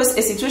come across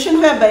a situation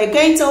whereby a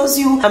guy tells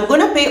you, I'm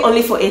gonna pay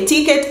only for a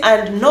ticket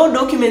and no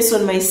documents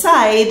on my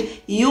side,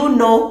 you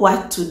know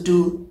what to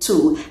do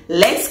too.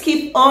 Let's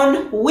keep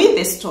on with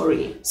the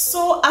story.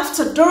 So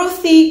after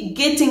Dorothy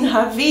getting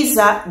her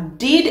visa,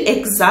 did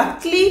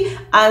exactly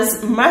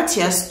as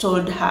Matthias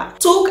told her.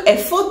 Took a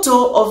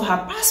photo of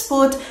her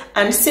passport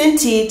and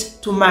sent it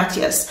to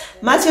Matthias.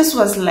 Matthias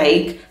was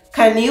like,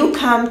 can you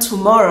come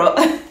tomorrow?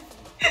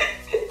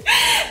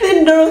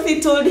 Then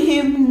Dorothy told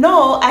him,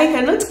 no, I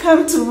cannot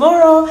come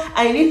tomorrow.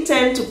 I need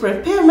time to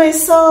prepare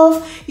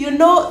myself, you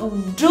know,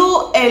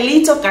 do a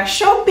little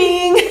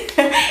shopping.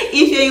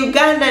 If you're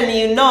Ugandan,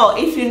 you know.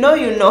 If you know,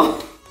 you know.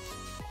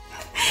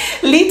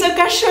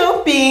 Little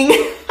shopping.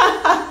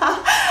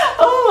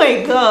 Oh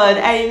my god,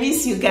 I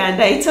miss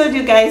Uganda. I told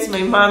you guys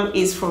my mom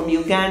is from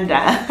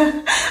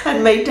Uganda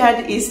and my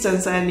dad is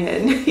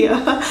Tanzanian.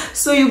 Yeah,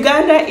 so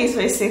Uganda is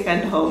my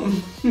second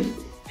home.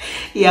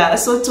 Yeah,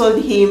 so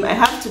told him I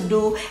have to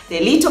do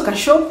the little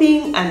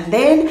shopping and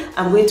then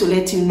I'm going to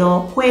let you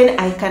know when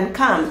I can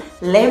come.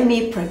 Let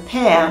me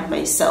prepare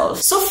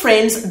myself. So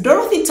friends,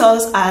 Dorothy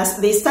tells us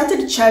they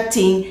started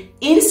chatting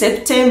in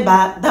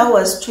September, that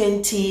was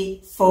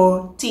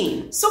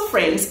 2014. So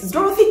friends,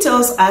 Dorothy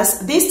tells us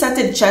they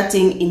started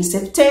chatting in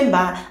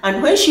September,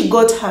 and when she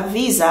got her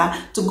visa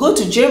to go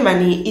to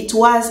Germany, it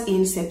was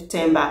in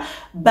September.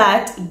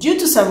 But due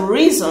to some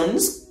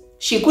reasons,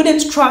 she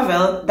couldn't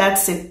travel that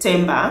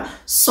September,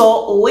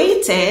 so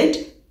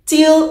waited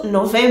till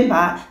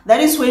November. That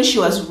is when she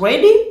was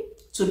ready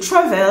to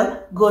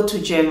travel, go to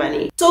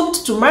Germany.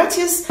 Talked to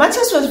Matthias.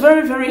 Matthias was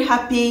very, very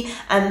happy,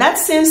 and that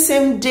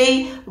same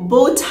day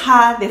bought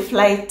her the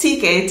flight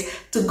ticket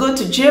to go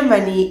to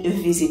Germany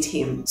visit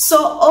him. So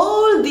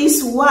all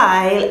this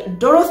while,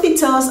 Dorothy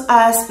tells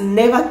us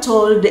never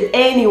told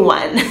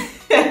anyone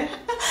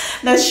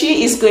that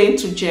she is going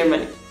to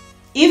Germany.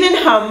 Even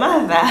her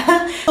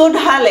mother told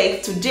her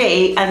like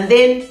today, and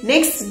then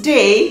next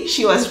day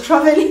she was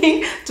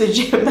traveling to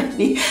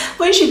Germany.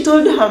 When she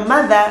told her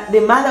mother, the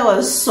mother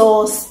was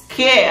so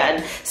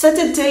scared,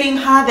 started telling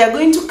her they're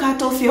going to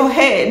cut off your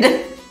head.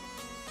 And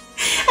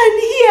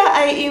here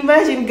I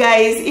imagine,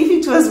 guys, if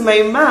it was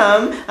my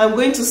mom, I'm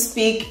going to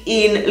speak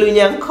in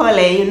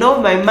Lunyankole. You know,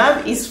 my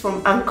mom is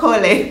from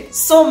Ankole.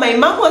 So my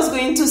mom was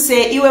going to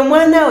say, Iwe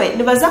mwanawe,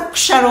 nibaza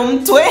kushara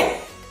mtwe.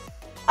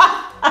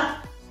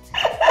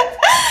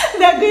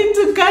 They're going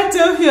to cut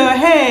off your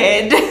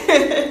head.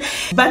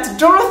 But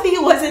Dorothy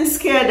wasn't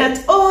scared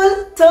at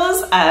all.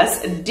 Tells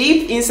us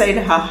deep inside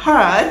her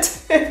heart,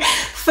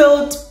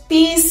 felt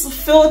peace,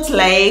 felt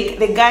like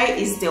the guy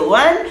is the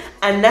one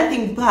and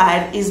nothing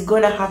bad is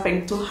gonna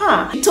happen to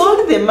her. He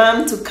told the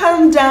mom to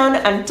calm down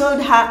and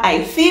told her,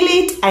 I feel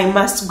it, I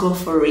must go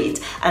for it.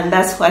 And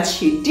that's what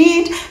she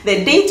did.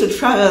 The day to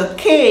travel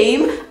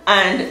came,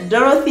 and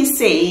Dorothy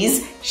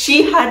says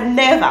she had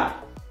never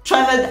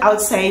traveled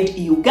outside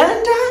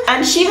Uganda,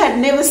 and she had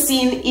never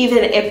seen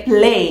even a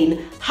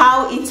plane,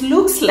 how it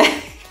looks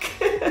like.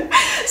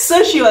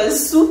 So she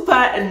was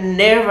super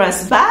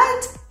nervous,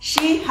 but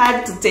she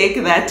had to take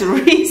that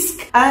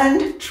risk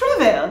and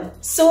travel.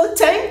 So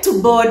time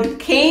to board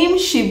came,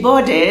 she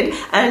boarded,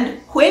 and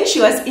when she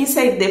was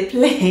inside the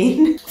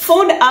plane,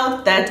 found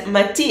out that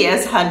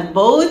Matthias had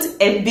bought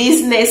a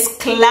business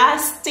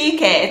class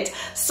ticket.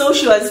 So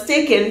she was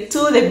taken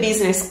to the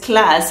business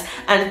class,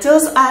 and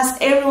tells us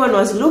everyone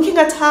was looking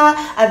at her.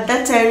 At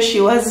that time,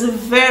 she was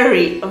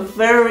very,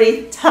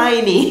 very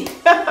tiny.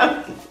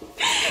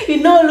 You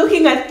know,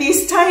 looking at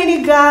this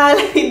tiny girl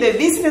in the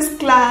business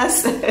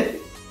class.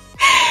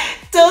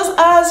 Tells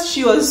us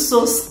she was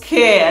so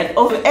scared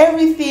of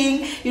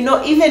everything, you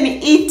know, even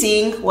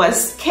eating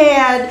was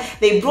scared.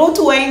 They brought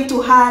wine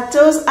to her.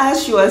 Tells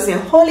us she was a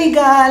holy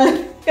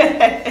girl.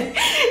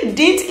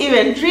 Didn't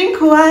even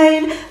drink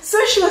wine. So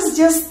she was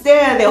just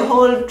there the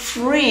whole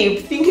trip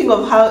thinking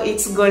of how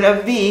it's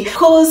gonna be,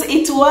 because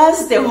it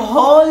was the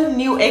whole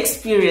new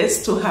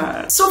experience to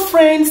her. So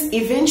friends,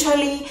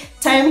 eventually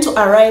time to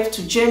arrive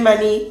to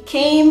Germany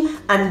came,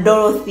 and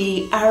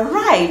Dorothy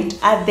arrived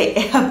at the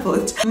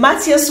airport.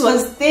 Matthias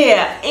was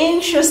there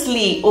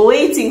anxiously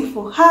waiting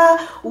for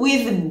her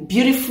with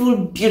beautiful,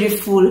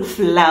 beautiful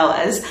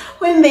flowers.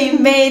 When they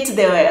met,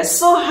 they were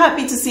so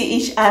happy to see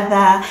each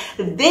other.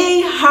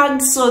 They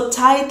hugged so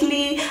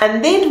tightly,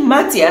 and then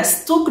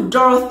Matthias took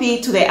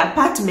Dorothy to the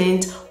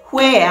apartment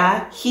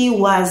where he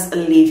was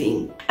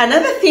living.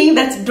 Another thing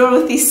that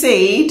Dorothy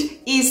said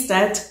is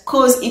that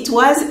because it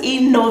was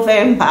in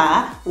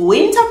November,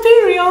 winter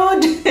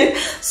period,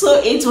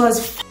 so it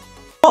was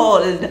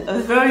cold,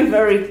 very,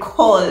 very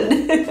cold.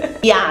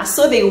 Yeah,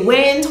 so they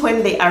went.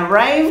 When they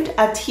arrived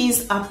at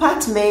his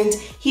apartment,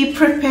 he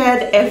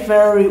prepared a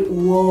very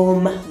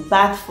warm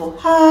bath for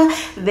her.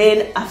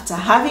 Then after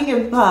having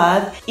a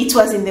bath, it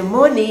was in the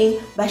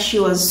morning, but she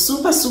was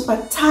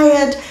super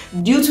tired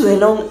due to the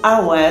long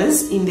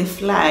hours in the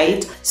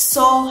flight,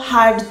 so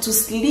hard to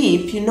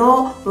sleep, you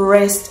know,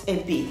 rest a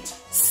bit.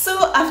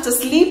 So after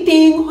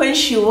sleeping, when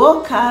she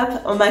woke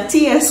up,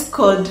 Matthias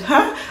called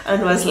her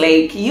and was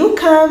like, you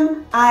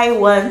come, I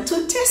want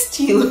to test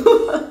you.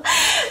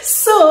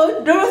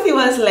 So Dorothy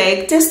was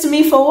like, test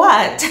me for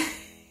what?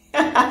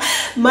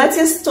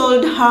 Matthias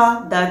told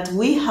her that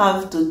we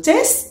have to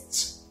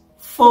test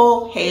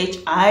for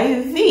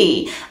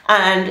HIV,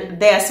 and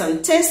there are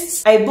some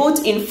tests I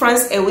bought in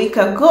France a week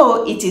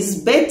ago. It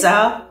is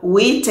better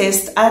we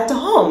test at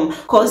home,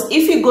 because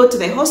if you go to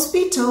the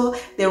hospital,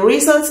 the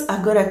results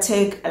are gonna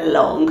take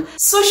long.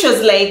 So she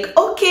was like,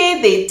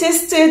 okay. They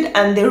tested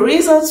and the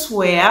results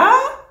were,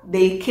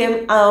 they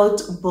came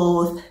out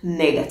both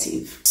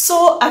negative.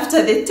 So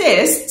after the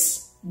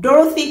tests,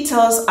 Dorothy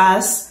tells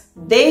us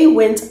they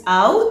went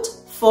out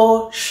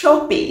for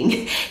shopping.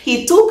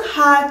 He took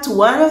her to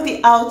one of the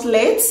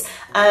outlets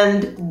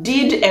and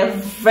did a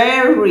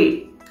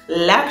very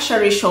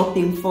luxury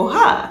shopping for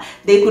her.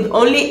 They could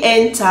only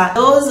enter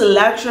those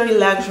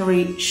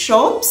luxury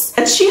shops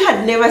that she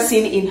had never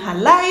seen in her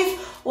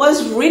life.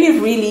 Was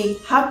really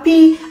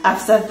happy.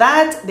 After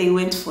that, they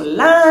went for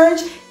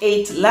lunch,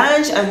 ate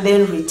lunch, and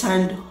then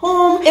returned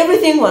home.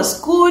 Everything was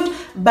good,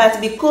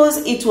 but because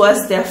it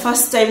was their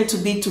first time to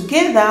be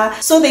together,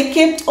 so they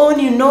kept on,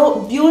 you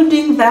know,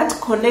 building that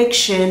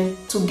connection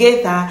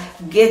together,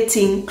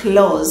 getting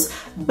close.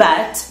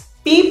 But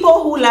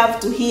people who love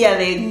to hear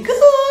the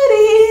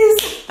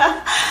goodies,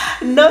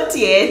 not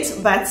yet,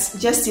 but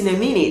just in a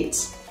minute,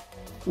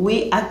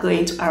 we are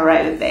going to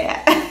arrive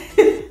there.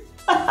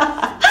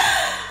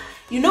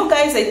 You know,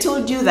 guys, I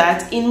told you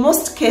that in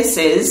most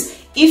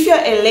cases, if you're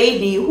a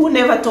lady who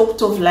never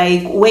talked of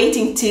like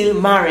waiting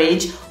till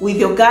marriage with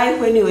your guy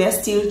when you were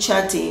still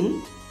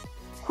chatting,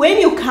 when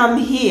you come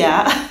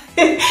here,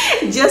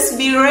 just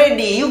be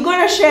ready. You're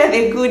gonna share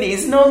the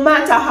goodies no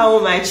matter how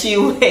much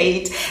you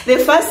wait. The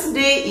first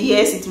day,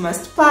 yes, it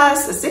must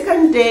pass. The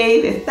second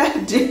day, the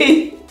third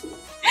day.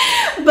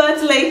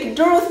 But like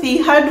Dorothy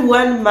had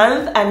 1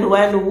 month and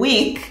 1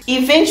 week,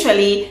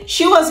 eventually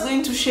she was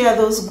going to share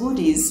those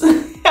goodies.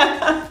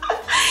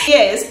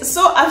 Yes,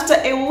 so after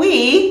a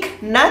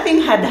week,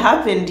 nothing had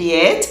happened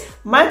yet.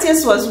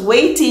 Matthias was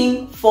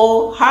waiting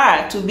for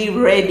her to be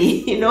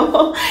ready, you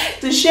know,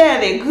 to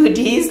share the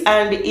goodies.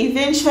 And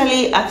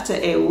eventually, after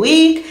a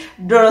week,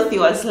 Dorothy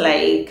was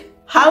like,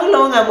 how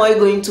long am I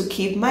going to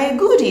keep my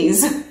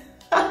goodies?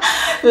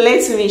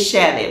 Let me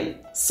share them.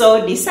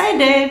 So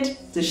decided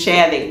to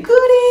share the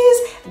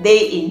goodies.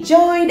 They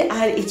enjoyed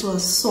and it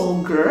was so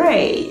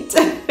great.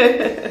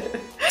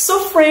 So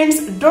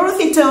friends,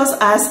 Dorothy tells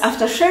us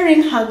after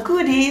sharing her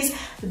goodies,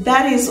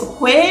 that is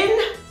when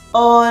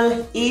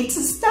all it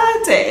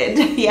started.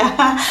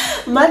 Yeah,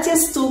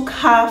 Matthias took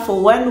her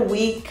for 1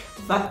 week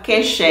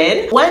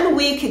vacation, 1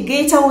 week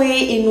getaway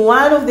in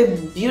one of the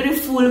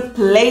beautiful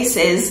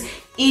places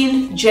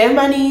in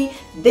Germany.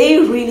 They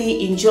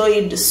really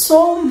enjoyed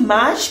so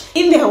much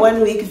in their 1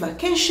 week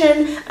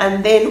vacation,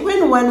 and then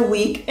when 1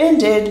 week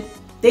ended,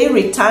 they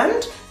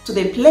returned to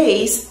the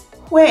place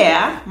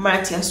where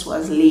Matthias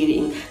was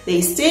living.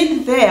 They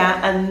stayed there,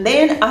 and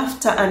then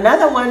after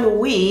another 1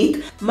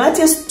 week,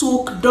 Matthias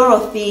took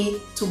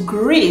Dorothy to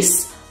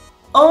Greece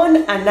on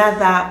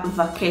another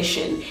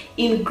vacation.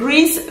 In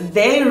Greece,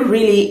 they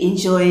really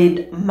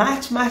enjoyed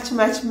much.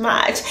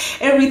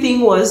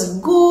 Everything was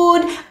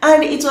good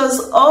and it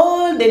was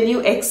all the new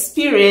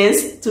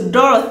experience to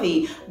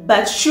Dorothy,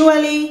 but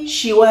surely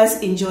she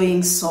was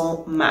enjoying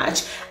so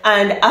much.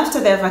 And after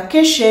their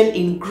vacation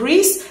in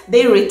Greece,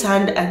 they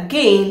returned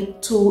again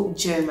to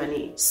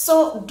Germany.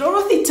 So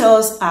Dorothy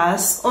tells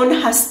us on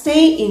her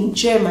stay in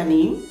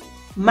Germany,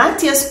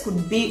 Matthias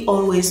could be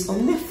always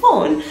on the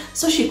phone.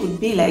 So she could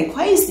be like,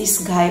 why is this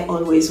guy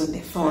always on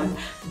the phone?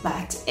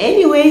 But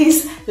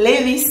anyways,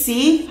 let me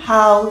see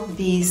how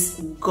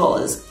this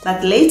goes.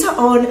 But later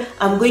on,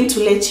 I'm going to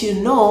let you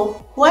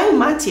know why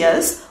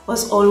Matthias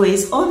was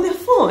always on the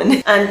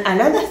phone. And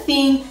another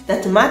thing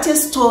that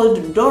Matthias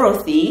told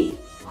Dorothy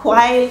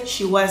while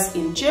she was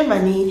in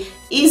Germany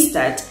is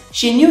that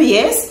she knew,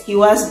 yes, he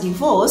was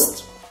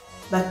divorced,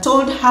 but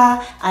told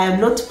her, I am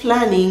not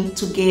planning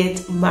to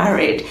get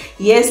married.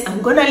 Yes,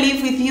 I'm gonna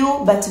live with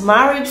you, but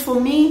marriage for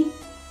me,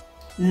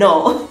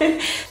 no.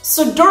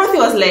 So Dorothy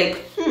was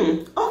like,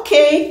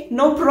 okay,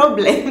 no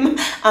problem.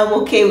 I'm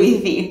okay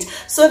with it.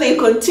 So they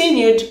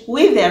continued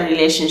with their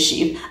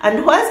relationship.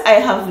 And what I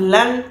have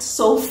learned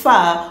so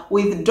far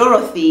with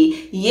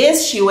Dorothy,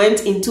 yes, she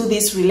went into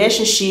this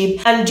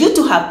relationship, and due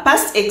to her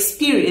past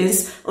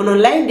experience on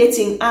online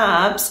dating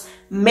apps,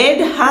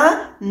 made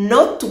her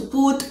not to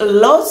put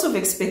lots of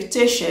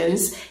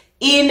expectations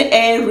in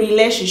a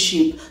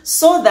relationship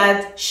so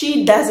that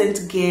she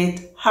doesn't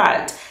get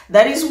heart.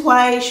 That is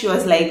why she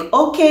was like,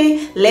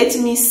 okay, let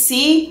me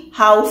see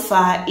how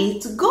far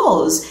it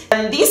goes.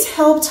 And this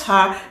helped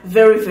her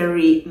very,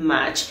 very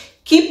much.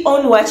 Keep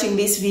on watching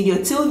this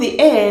video till the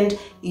end.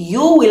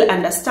 You will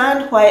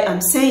understand why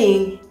I'm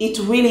saying it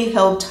really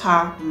helped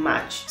her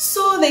much.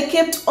 So they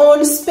kept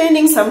on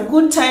spending some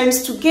good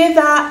times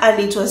together,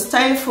 and it was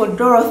time for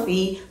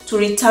Dorothy to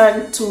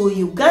return to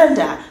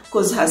Uganda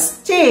because her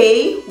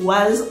stay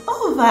was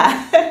over.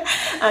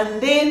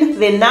 And then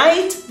the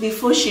night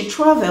before she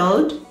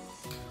traveled,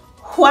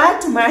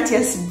 what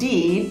Matthias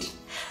did,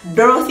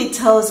 Dorothy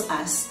tells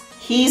us,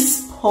 he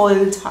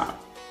spoiled her.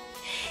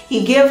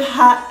 He gave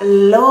her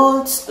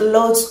lots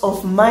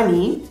of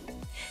money.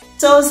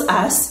 Tells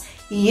us,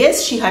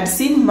 yes, she had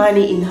seen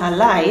money in her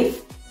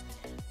life,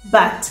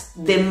 but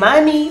the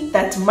money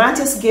that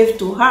Matthias gave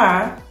to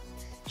her,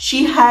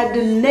 she had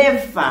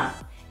never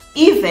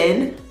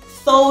even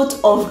thought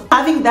of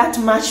having that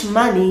much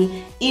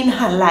money in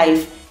her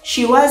life.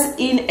 She was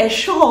in a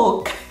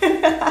shock.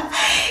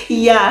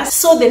 Yeah,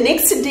 so the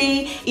next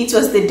day, it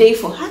was the day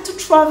for her to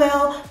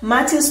travel.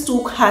 Matthias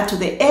took her to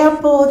the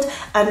airport,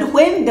 and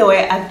when they were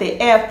at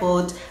the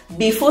airport,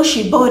 before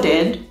she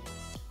boarded,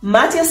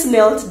 Matthias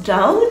knelt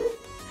down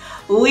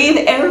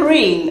with a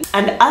ring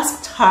and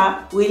asked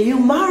her, will you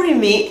marry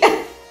me?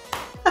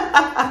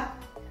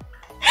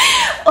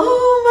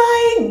 Oh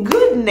my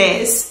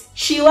goodness.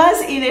 She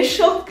was in a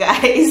shock,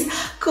 guys,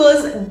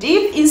 because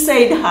deep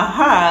inside her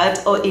heart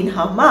or in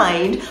her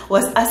mind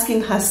was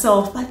asking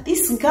herself, but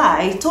this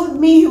guy told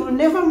me he will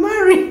never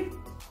marry.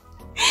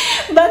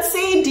 But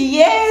said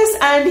yes,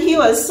 and he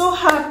was so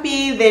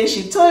happy. Then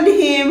she told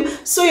him,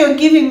 so you're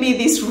giving me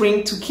this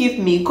ring to keep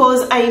me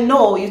because I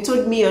know you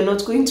told me you're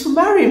not going to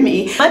marry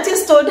me.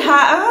 Matthias told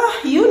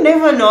her, you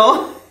never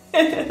know.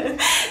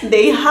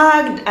 They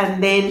hugged,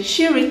 and then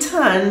she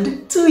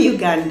returned to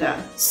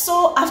Uganda.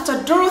 So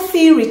after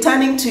Dorothy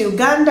returning to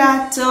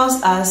Uganda,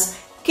 tells us,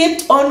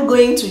 kept on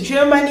going to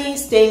Germany,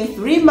 staying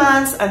 3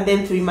 months, and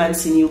then 3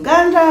 months in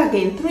Uganda,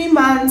 again 3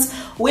 months,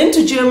 went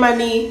to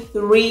Germany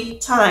 3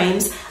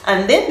 times,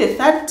 and then the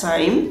 3rd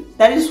time,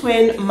 that is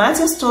when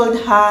Matthias told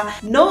her,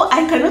 no,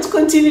 I cannot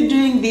continue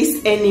doing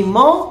this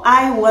anymore,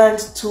 I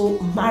want to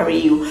marry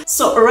you.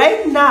 So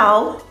right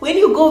now, when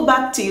you go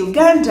back to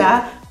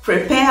Uganda,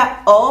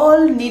 prepare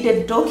all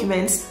needed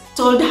documents,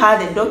 told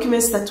her the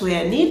documents that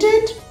were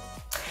needed,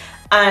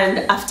 and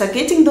after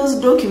getting those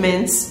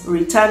documents,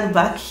 return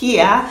back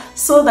here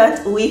so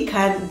that we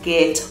can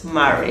get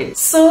married.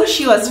 So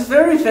she was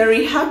very,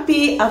 very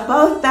happy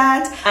about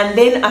that. And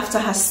then after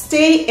her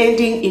stay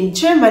ending in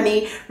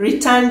Germany,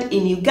 returned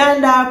in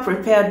Uganda,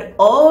 prepared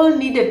all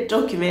needed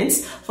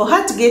documents for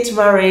her to get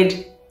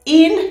married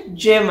in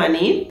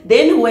Germany,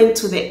 then went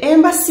to the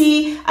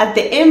embassy. At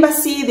the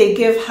embassy, they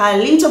gave her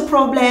little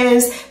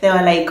problems. They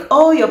were like,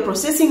 oh, you're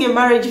processing a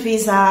marriage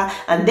visa,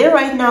 and then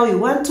right now you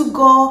want to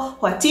go.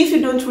 What if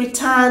you don't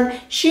return?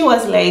 She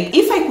was like,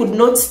 if I could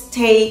not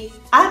stay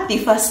at the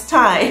first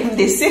time,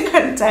 the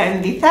second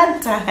time, the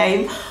 3rd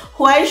time,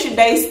 why should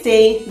I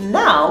stay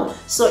now?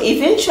 So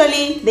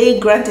eventually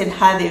they granted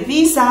her the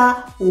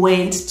visa,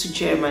 went to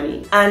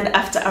Germany, and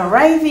after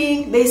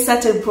arriving, they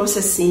started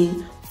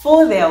processing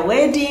for their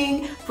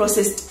wedding,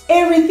 processed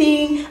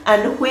everything,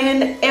 and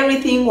when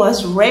everything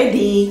was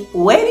ready,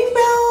 wedding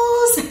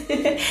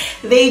bells,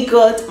 they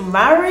got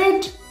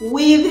married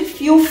with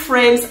few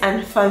friends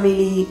and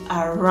family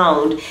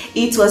around.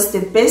 It was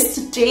the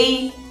best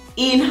day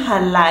in her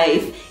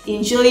life.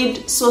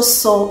 Enjoyed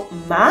so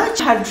much.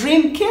 Her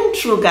dream came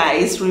true,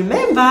 guys.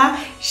 Remember,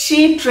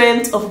 she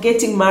dreamt of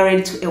getting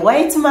married to a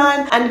white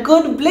man, and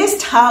God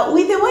blessed her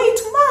with a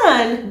white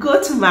man.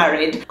 Got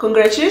married.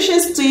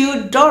 Congratulations to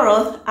you,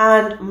 Dorothy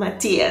and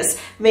Matthias.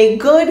 May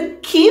God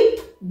keep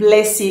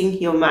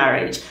blessing your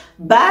marriage.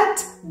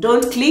 But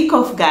don't click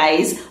off,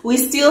 guys. We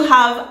still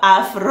have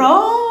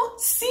Afro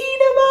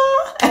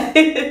cinema.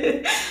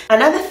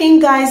 Another thing,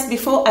 guys,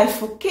 before I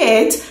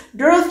forget,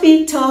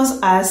 Dorothy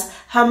tells us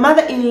her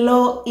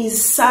mother-in-law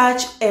is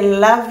such a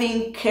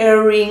loving,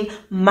 caring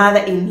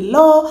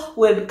mother-in-law,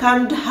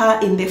 welcomed her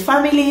in the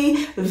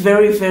family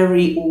very,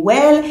 very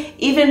well,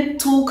 even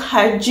took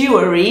her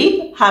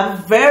jewelry, her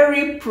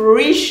very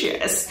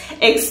precious,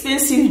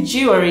 expensive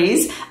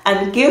jewelries,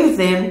 and gave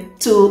them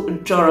to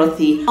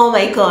Dorothy. Oh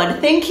my God,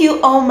 thank you,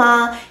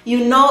 Oma.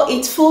 You know,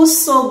 it feels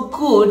so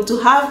good to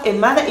have a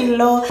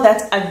mother-in-law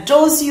that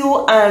adores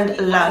you and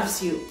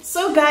loves you.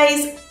 So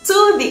guys,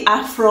 to the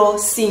Afro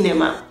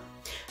cinema.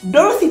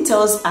 Dorothy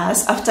tells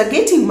us after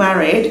getting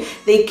married,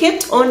 they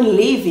kept on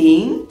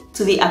living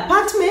to the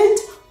apartment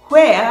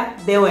where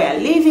they were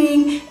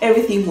living.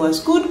 Everything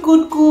was good.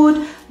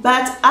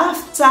 But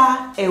after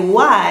a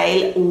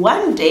while,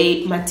 one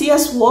day,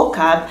 Matthias woke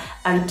up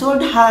and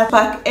told her to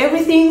pack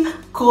everything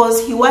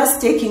because he was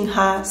taking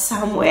her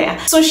somewhere.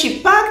 So she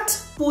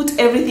packed, put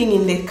everything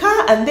in the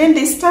car, and then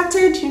they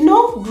started,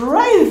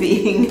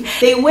 driving.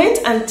 They went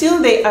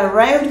until they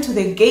arrived to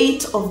the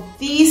gate of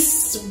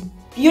this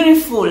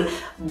beautiful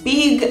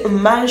big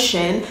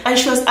mansion, and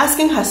she was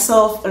asking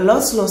herself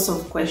lots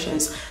of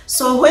questions.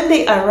 So when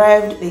they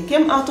arrived, they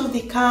came out of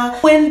the car.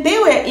 When they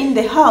were in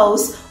the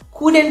house,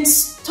 couldn't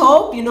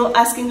stop,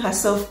 asking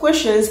herself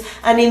questions,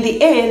 and in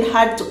the end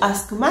had to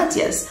ask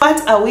Matthias,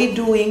 what are we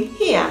doing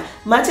here?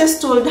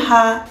 Matthias told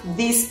her,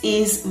 this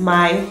is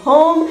my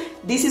home.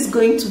 This is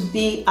going to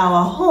be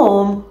our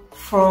home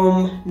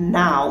from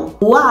now.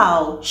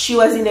 Wow, she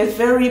was in a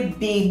very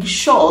big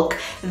shock.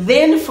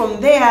 Then from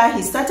there,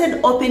 he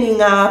started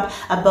opening up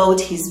about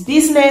his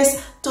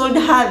business, told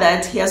her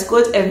that he has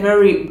got a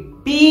very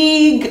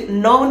big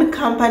known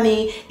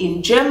company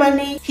in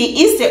Germany.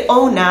 He is the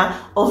owner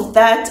of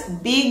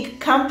that big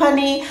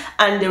company,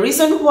 and the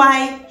reason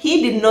why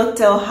he did not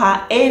tell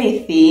her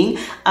anything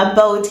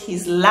about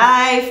his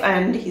life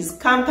and his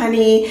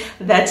company,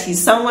 that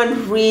he's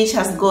someone rich,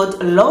 has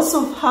got lots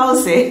of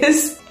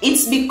houses,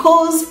 it's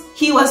because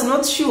he was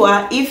not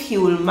sure if he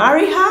will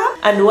marry her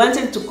and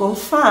wanted to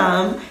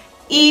confirm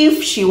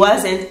if she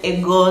wasn't a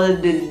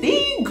gold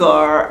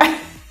digger.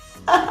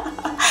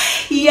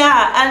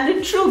 Yeah,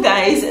 and true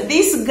guys,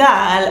 this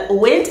girl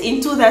went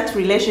into that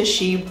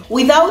relationship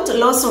without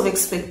lots of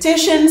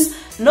expectations,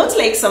 not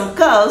like some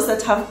girls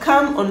that have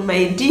come on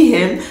my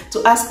DM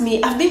to ask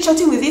me, I've been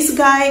chatting with this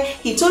guy,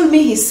 he told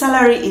me his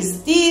salary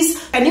is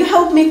this, can you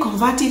help me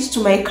convert it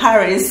to my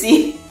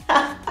currency?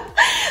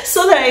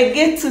 So that I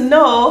get to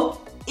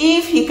know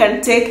if he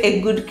can take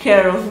a good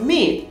care of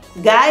me.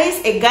 Guys,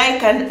 a guy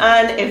can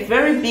earn a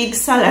very big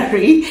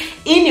salary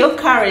in your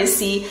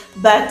currency,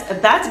 but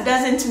that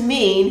doesn't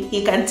mean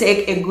he can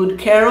take a good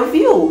care of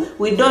you.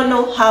 We don't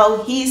know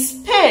how he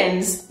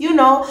spends,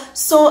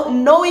 So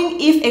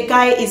knowing if a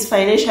guy is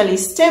financially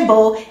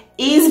stable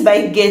is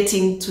by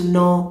getting to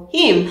know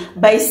him,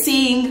 by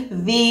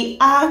seeing the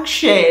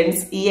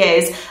actions.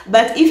 Yes,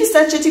 but if you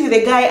start chatting with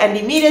a guy and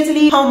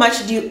immediately, how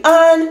much do you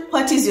earn,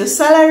 what is your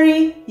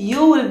salary,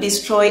 you will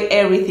destroy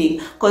everything.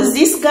 Because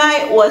this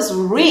guy was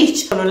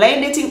rich on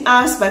online dating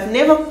apps but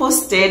never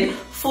posted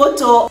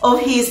photo of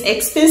his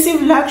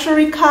expensive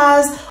luxury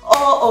cars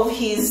or of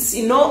his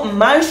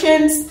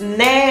mansions.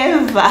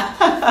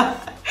 Never.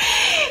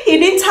 He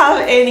didn't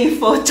have any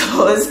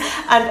photos,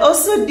 and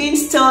also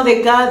didn't tell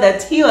the girl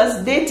that he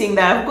was dating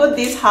that I've got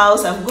this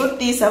house, I've got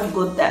this, I've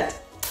got that.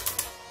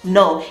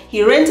 No,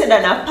 he rented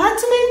an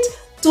apartment,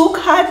 took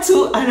her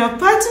to an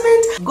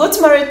apartment, got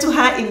married to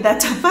her in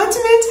that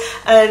apartment,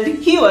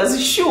 and he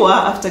was sure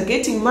after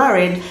getting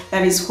married,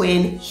 that is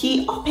when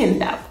he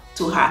opened up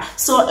to her.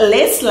 So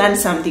let's learn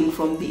something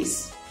from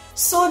this.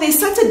 So they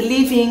started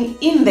living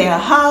in their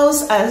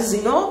house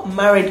as,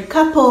 married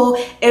couple.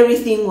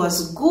 Everything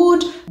was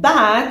good,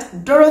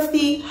 but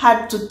Dorothy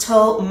had to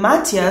tell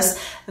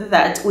Matthias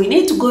that we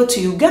need to go to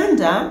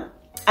Uganda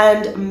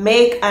and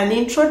make an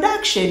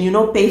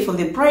introduction, pay for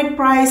the bride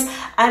price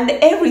and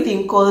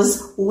everything,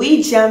 because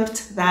we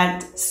jumped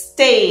that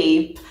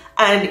step.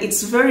 And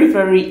it's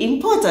very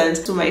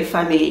important to my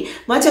family.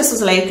 Matthias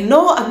was like,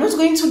 no, I'm not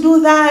going to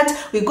do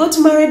that. We got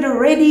married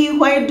already.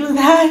 Why do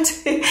that?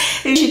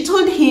 And she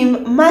told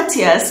him,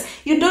 Matthias,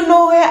 you don't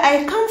know where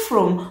I come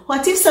from.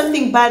 What if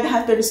something bad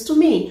happens to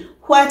me?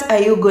 What are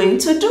you going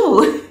to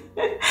do?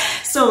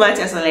 So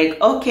Matthias was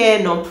like,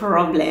 okay, no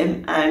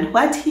problem. And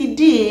what he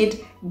did,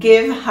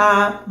 gave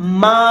her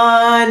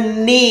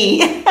money.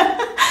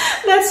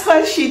 That's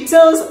what she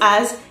tells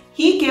us.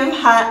 He gave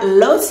her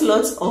lots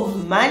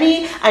of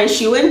money, and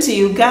she went to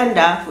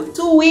Uganda for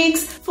 2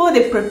 weeks for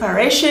the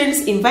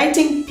preparations,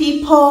 inviting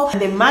people,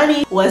 and the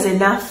money was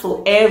enough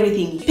for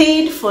everything.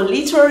 Paid for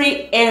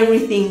literally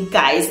everything,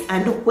 guys.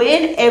 And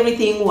when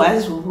everything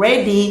was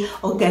ready,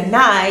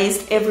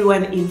 organized,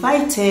 everyone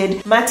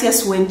invited,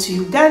 Matthias went to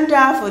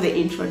Uganda for the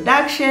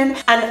introduction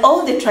and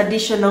all the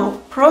traditional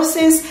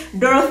process.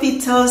 Dorothy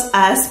tells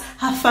us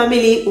her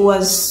family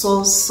was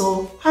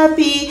so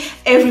happy,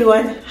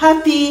 everyone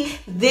happy.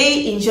 They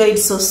enjoyed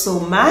so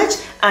much,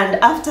 and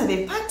after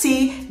the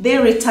party they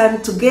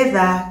returned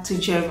together to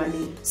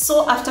Germany.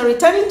 So after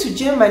returning to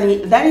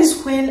Germany, that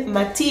is when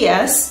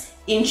Matthias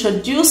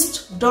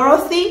introduced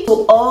Dorothy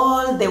to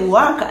all the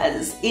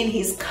workers in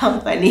his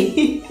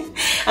company.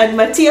 And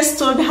Matthias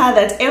told her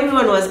that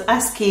everyone was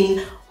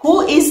asking,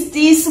 who is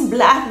this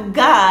black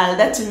girl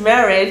that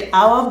married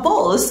our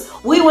boss?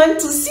 We want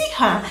to see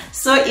her.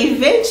 So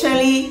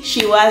eventually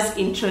she was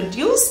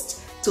introduced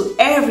to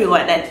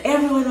everyone, and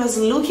everyone was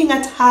looking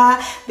at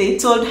her. They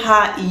told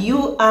her,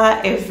 you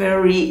are a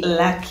very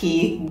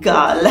lucky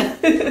girl.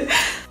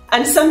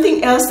 And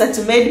something else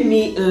that made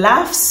me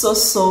laugh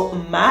so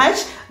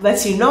much,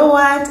 but you know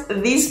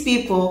what? These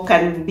people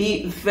can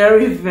be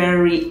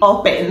very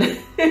open.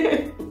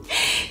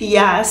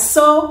 Yeah,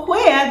 so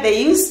where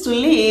they used to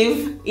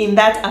live in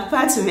that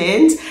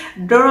apartment,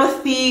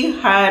 Dorothy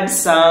heard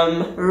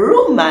some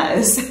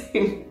rumors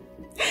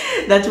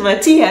that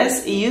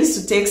Matthias used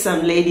to take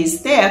some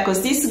ladies there,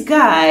 because this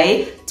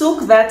guy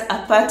took that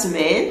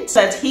apartment so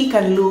that he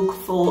can look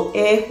for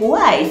a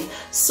wife.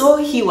 So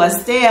he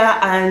was there,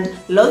 and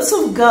lots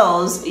of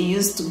girls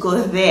used to go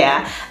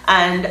there.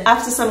 And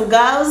after some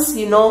girls,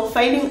 you know,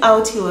 finding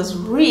out he was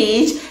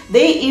rich,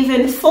 they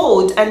even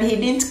fought, and he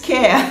didn't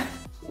care.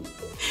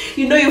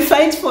 You know, you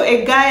fight for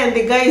a guy and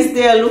the guy is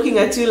there looking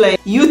at you like,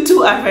 you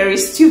two are very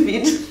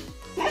stupid.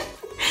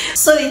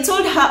 So they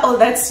told her all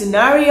that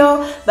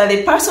scenario, but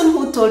the person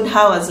who told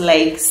her was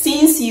like,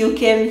 since you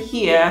came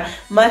here,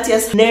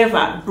 Matthias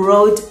never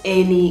brought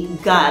any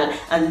girl,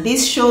 and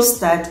this shows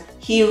that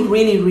he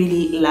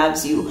really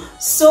loves you.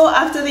 So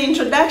after the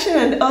introduction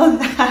and all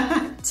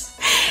that,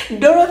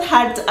 Dorothy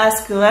had to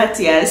ask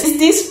Matthias, is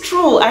this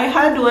true? I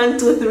had 1,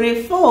 2,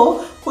 3,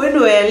 4 when we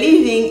were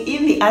living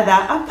in the other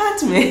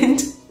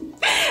apartment.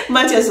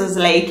 Matthias was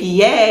like,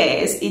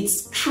 yes,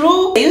 it's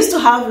true. I used to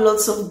have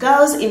lots of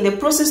girls in the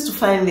process to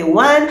find the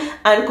one,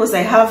 and because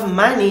I have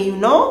money, you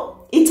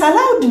know, it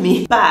allowed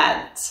me.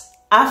 But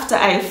after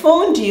I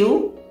found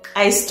you,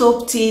 I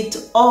stopped it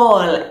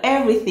all,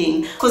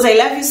 everything, because I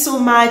love you so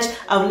much.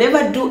 I'll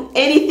never do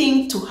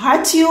anything to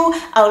hurt you.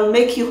 I'll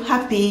make you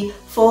happy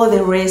for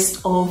the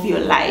rest of your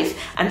life.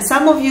 And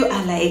some of you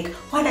are like,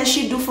 what does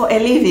she do for a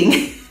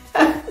living?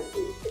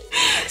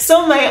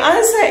 So my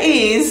answer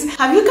is,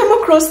 have you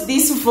come across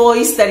this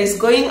voice that is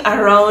going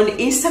around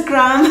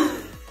Instagram?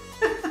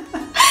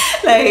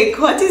 Like,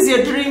 what is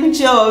your dream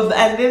job?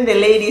 And then the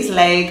lady's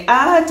like,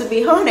 to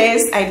be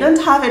honest, I don't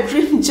have a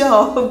dream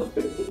job.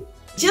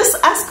 Just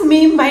ask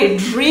me my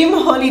dream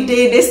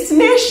holiday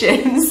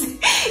destinations.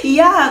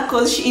 Yeah,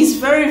 because she is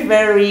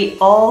very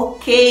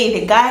okay.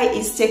 The guy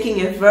is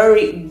taking a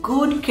very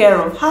good care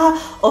of her.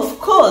 Of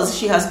course,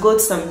 she has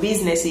got some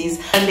businesses,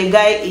 and the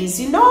guy is,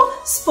 you know,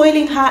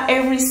 spoiling her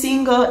every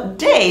single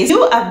day.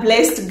 You are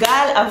blessed, girl.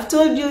 I've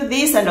told you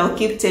this, and I'll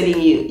keep telling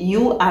you.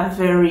 You are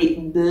very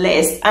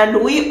blessed,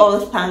 and we all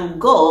thank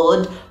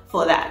God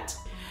for that.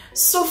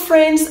 So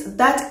friends,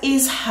 that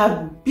is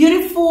her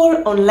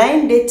beautiful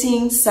online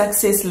dating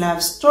success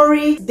love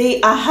story. They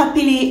are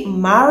happily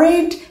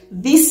married.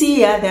 This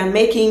year they're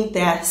making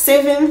their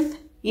 7th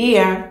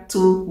year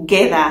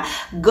together.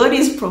 God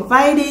is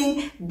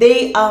providing.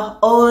 They are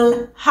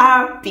all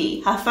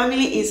happy. Her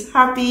family is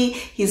happy.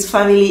 His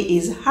family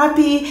is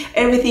happy.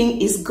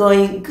 Everything is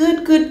going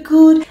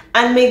good.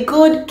 And may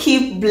God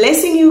keep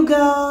blessing you,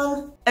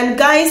 girl. And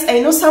guys, I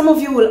know some of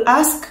you will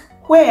ask,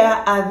 where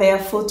are their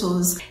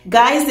photos?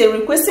 Guys, they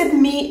requested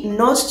me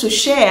not to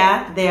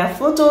share their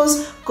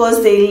photos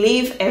because they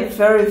live a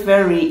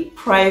very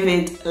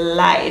private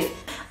life.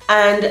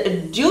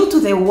 And due to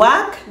the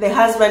work the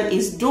husband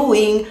is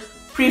doing,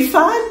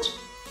 preferred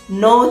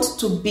not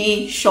to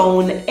be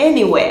shown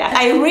anywhere.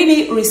 I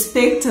really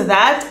respect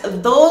that.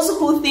 Those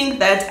who think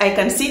that I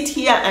can sit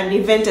here and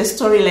invent a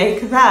story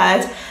like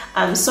that,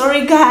 I'm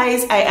sorry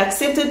guys, I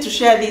accepted to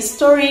share this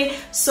story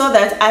so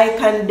that I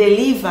can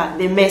deliver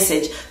the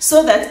message,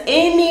 so that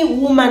any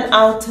woman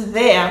out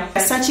there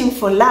searching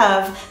for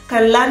love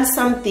can learn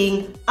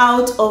something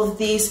out of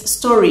this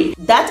story.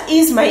 That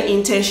is my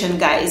intention,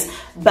 guys.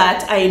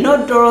 But I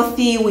know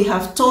Dorothy, we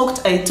have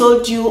talked, I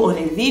told you on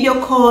a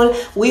video call,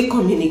 we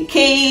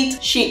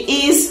communicate.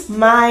 She is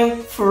my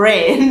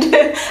friend.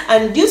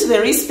 And due to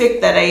the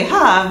respect that I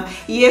have,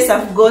 yes,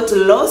 I've got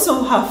lots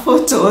of her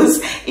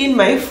photos in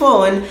my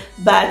phone,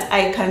 but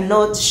I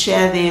cannot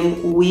share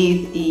them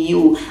with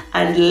you.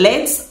 And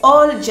let's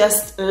all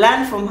just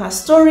learn from her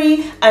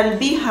story and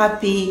be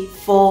happy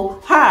for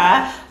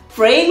her.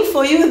 Praying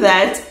for you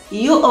that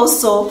you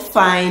also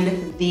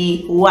find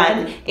the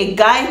one, a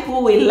guy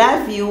who will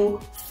love you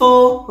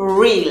for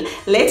real.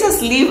 Let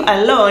us leave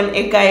alone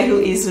a guy who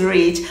is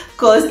rich,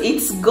 because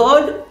it's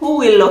God who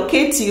will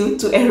locate you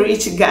to a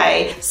rich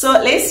guy. So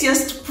let's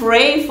just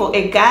pray for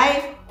a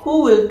guy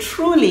who will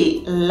truly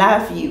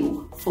love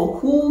you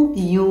for who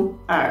you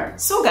are.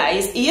 So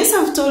guys, yes,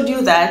 I've told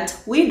you that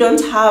we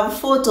don't have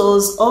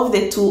photos of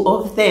the two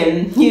of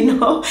them, you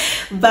know,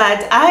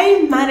 but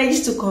I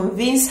managed to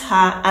convince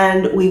her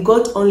and we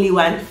got only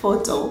one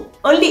photo.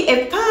 Only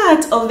a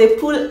part of the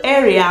pool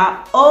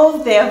area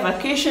of their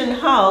vacation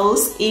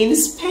house in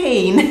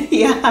Spain.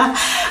 Yeah,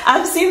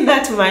 I've seen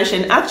that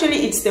mansion.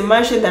 Actually, it's the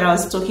mansion that I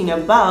was talking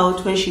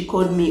about when she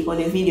called me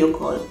on a video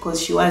call,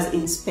 because she was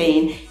in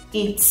Spain.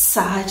 It's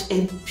such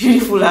a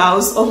beautiful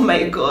house, oh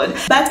my god.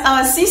 But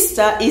our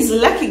sister is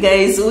lucky,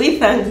 guys, we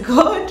thank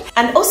God.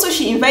 And also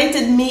she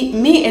invited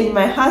me and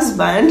my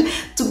husband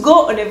to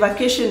go on a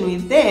vacation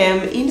with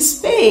them in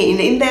Spain,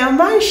 in their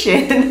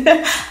mansion.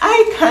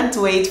 I can't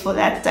wait for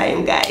that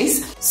time,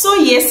 guys. So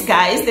yes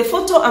guys, the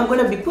photo, I'm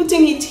gonna be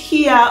putting it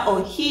here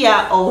or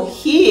here or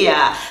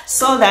here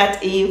so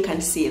that you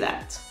can see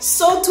that.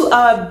 So to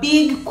our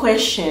big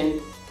question,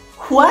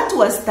 what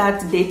was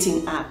that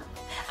dating app?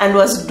 And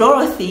was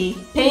Dorothy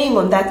paying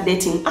on that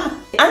dating app?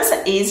 The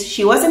answer is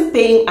she wasn't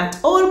paying at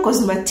all,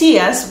 because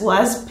Matthias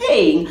was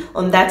paying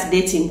on that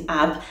dating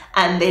app.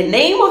 And the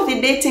name of the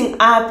dating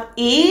app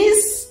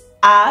is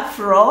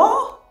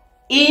Afro.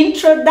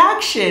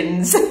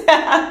 introductions.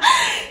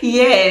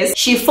 Yes,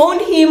 she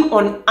found him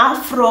on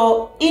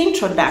Afro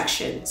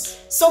introductions.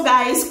 So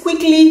guys,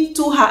 quickly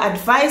to her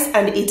advice,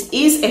 and it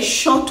is a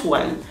short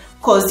one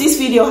because this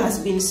video has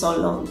been so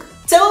long.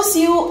 Tells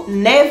you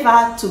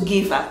never to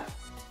give up.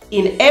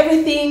 In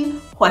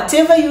everything,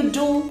 whatever you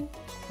do,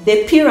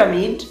 the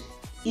pyramid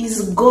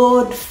is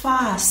God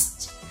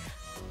first.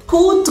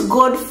 Put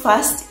God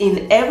first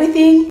in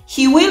everything.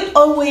 He will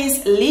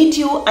always lead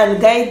you and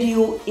guide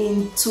you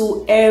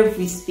into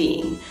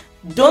everything.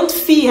 Don't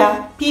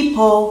fear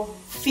people,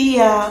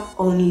 fear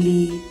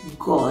only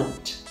God.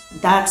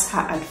 That's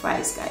her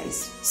advice, guys.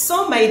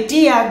 So my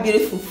dear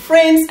beautiful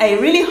friends, I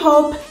really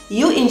hope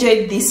you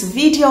enjoyed this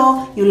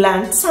video, you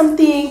learned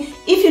something.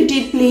 If you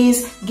did,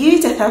 please give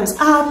it a thumbs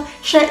up,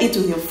 share it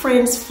with your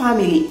friends,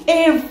 family,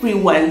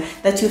 everyone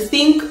that you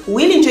think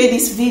will enjoy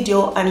this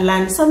video and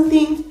learn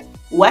something.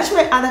 Watch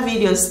my other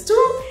videos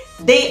too.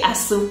 They are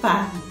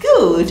super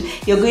good.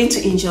 You're going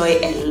to enjoy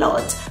a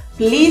lot.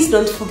 Please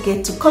don't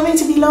forget to comment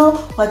below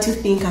what you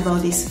think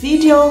about this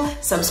video.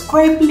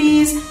 Subscribe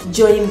please,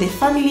 join the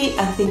family,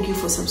 and thank you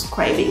for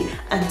subscribing.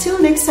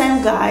 Until next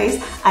time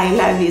guys, I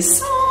love you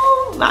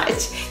so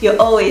much.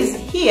 You're always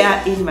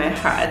here in my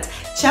heart.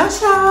 Ciao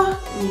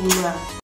ciao.